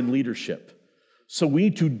women in leadership. So we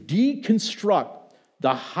need to deconstruct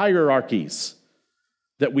the hierarchies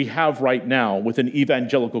that we have right now within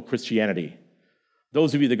evangelical Christianity.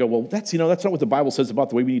 Those of you that go, well, that's not what the Bible says about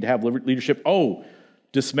the way we need to have leadership. Oh,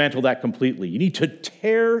 dismantle that completely. You need to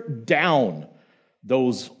tear down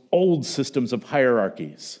those old systems of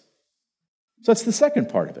hierarchies. So that's the second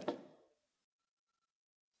part of it.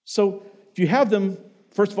 So if you have them,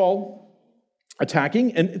 first of all,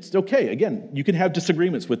 attacking, and it's okay. Again, you can have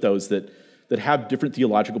disagreements with those that have different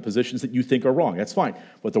theological positions that you think are wrong. That's fine.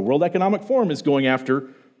 But the World Economic Forum is going after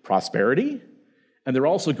prosperity, and they're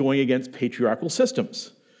also going against patriarchal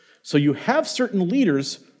systems. So you have certain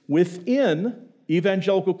leaders within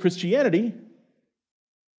evangelical Christianity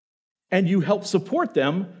and you help support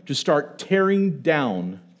them to start tearing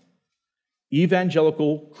down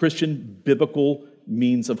evangelical Christian biblical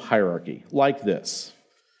means of hierarchy, like this.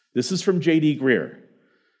 This is from J.D. Greear.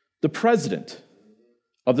 The president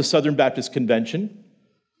of the Southern Baptist Convention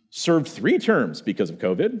served 3 terms because of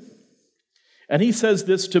COVID, and he says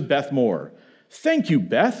this to Beth Moore. Thank you,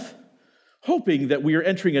 Beth, hoping that we are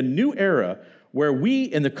entering a new era where we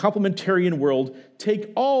in the complementarian world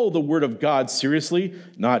take all the Word of God seriously,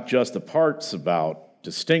 not just the parts about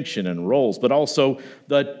distinction and roles, but also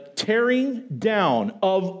the tearing down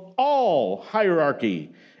of all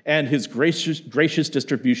hierarchy and his gracious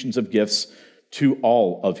distributions of gifts to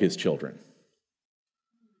all of his children.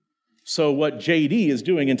 So what JD is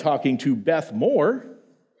doing in talking to Beth Moore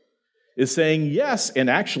is saying yes, and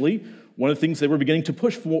actually one of the things they were beginning to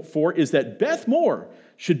push for is that Beth Moore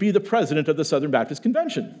should be the president of the Southern Baptist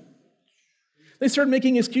Convention. They started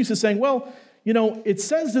making excuses saying, well, you know, it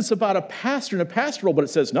says this about a pastor and a pastoral, but it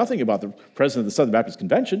says nothing about the president of the Southern Baptist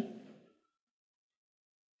Convention.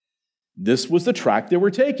 This was the track they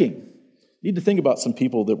were taking. You need to think about some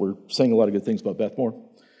people that were saying a lot of good things about Beth Moore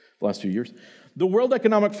the last few years. The World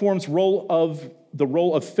Economic Forum's Role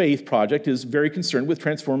of Faith project is very concerned with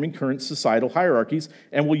transforming current societal hierarchies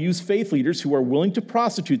and will use faith leaders who are willing to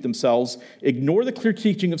prostitute themselves, ignore the clear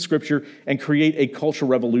teaching of Scripture, and create a cultural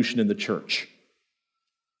revolution in the church.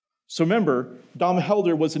 So remember, Dom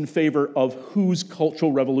Helder was in favor of whose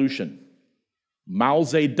cultural revolution? Mao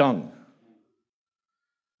Zedong.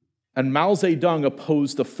 And Mao Zedong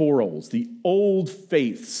opposed the four olds, the old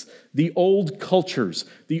faiths, the old cultures,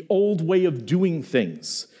 the old way of doing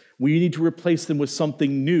things. We need to replace them with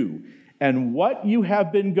something new. And what you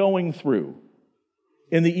have been going through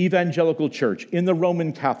in the evangelical church, in the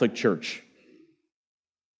Roman Catholic Church,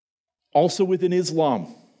 also within Islam.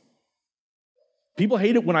 People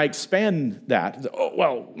hate it when I expand that. Oh,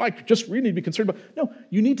 well, Mike, just really need to be concerned about. No,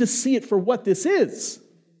 you need to see it for what this is.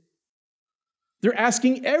 They're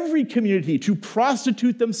asking every community to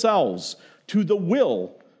prostitute themselves to the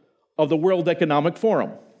will of the World Economic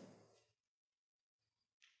Forum.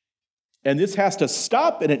 And this has to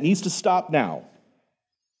stop, and it needs to stop now.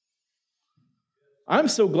 I'm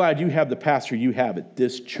so glad you have the pastor you have at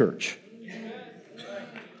this church.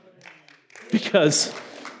 Because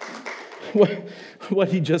what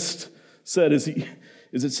he just said is,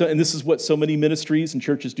 and this is what so many ministries and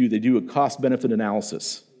churches do. They do a cost-benefit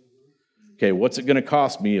analysis. Okay, what's it going to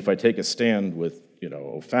cost me if I take a stand with,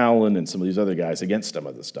 O'Fallon and some of these other guys against some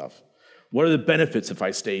of this stuff? What are the benefits if I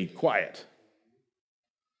stay quiet?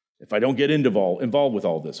 If I don't get involved with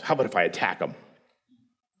all this? How about if I attack them?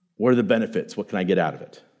 What are the benefits? What can I get out of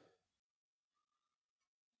it?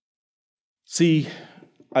 See,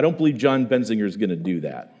 I don't believe John Benzinger is going to do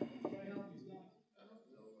that.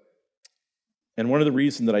 And one of the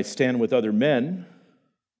reasons that I stand with other men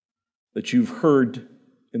that you've heard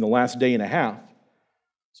in the last day and a half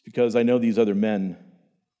is because I know these other men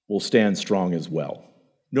will stand strong as well,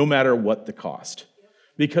 no matter what the cost,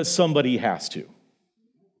 because somebody has to.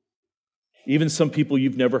 Even some people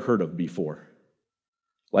you've never heard of before,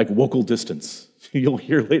 like Vocal Distance. You'll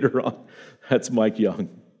hear later on. That's Mike Young.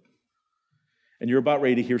 And you're about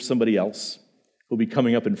ready to hear somebody else who'll be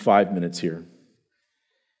coming up in 5 minutes here.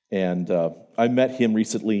 And I met him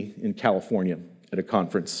recently in California at a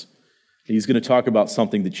conference. He's going to talk about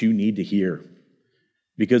something that you need to hear,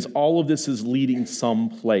 because all of this is leading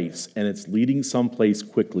someplace, and it's leading someplace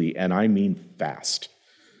quickly, and I mean fast.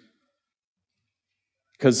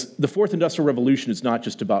 Because the Fourth Industrial Revolution is not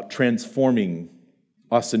just about transforming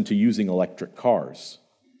us into using electric cars.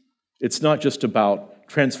 It's not just about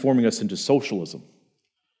transforming us into socialism.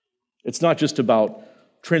 It's not just about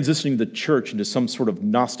transitioning the church into some sort of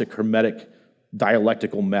Gnostic, hermetic,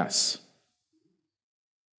 dialectical mess.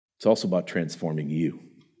 It's also about transforming you.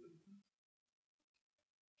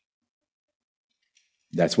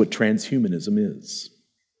 That's what transhumanism is.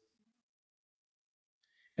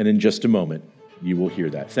 And in just a moment, you will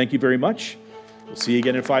hear that. Thank you very much. We'll see you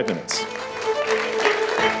again in 5 minutes.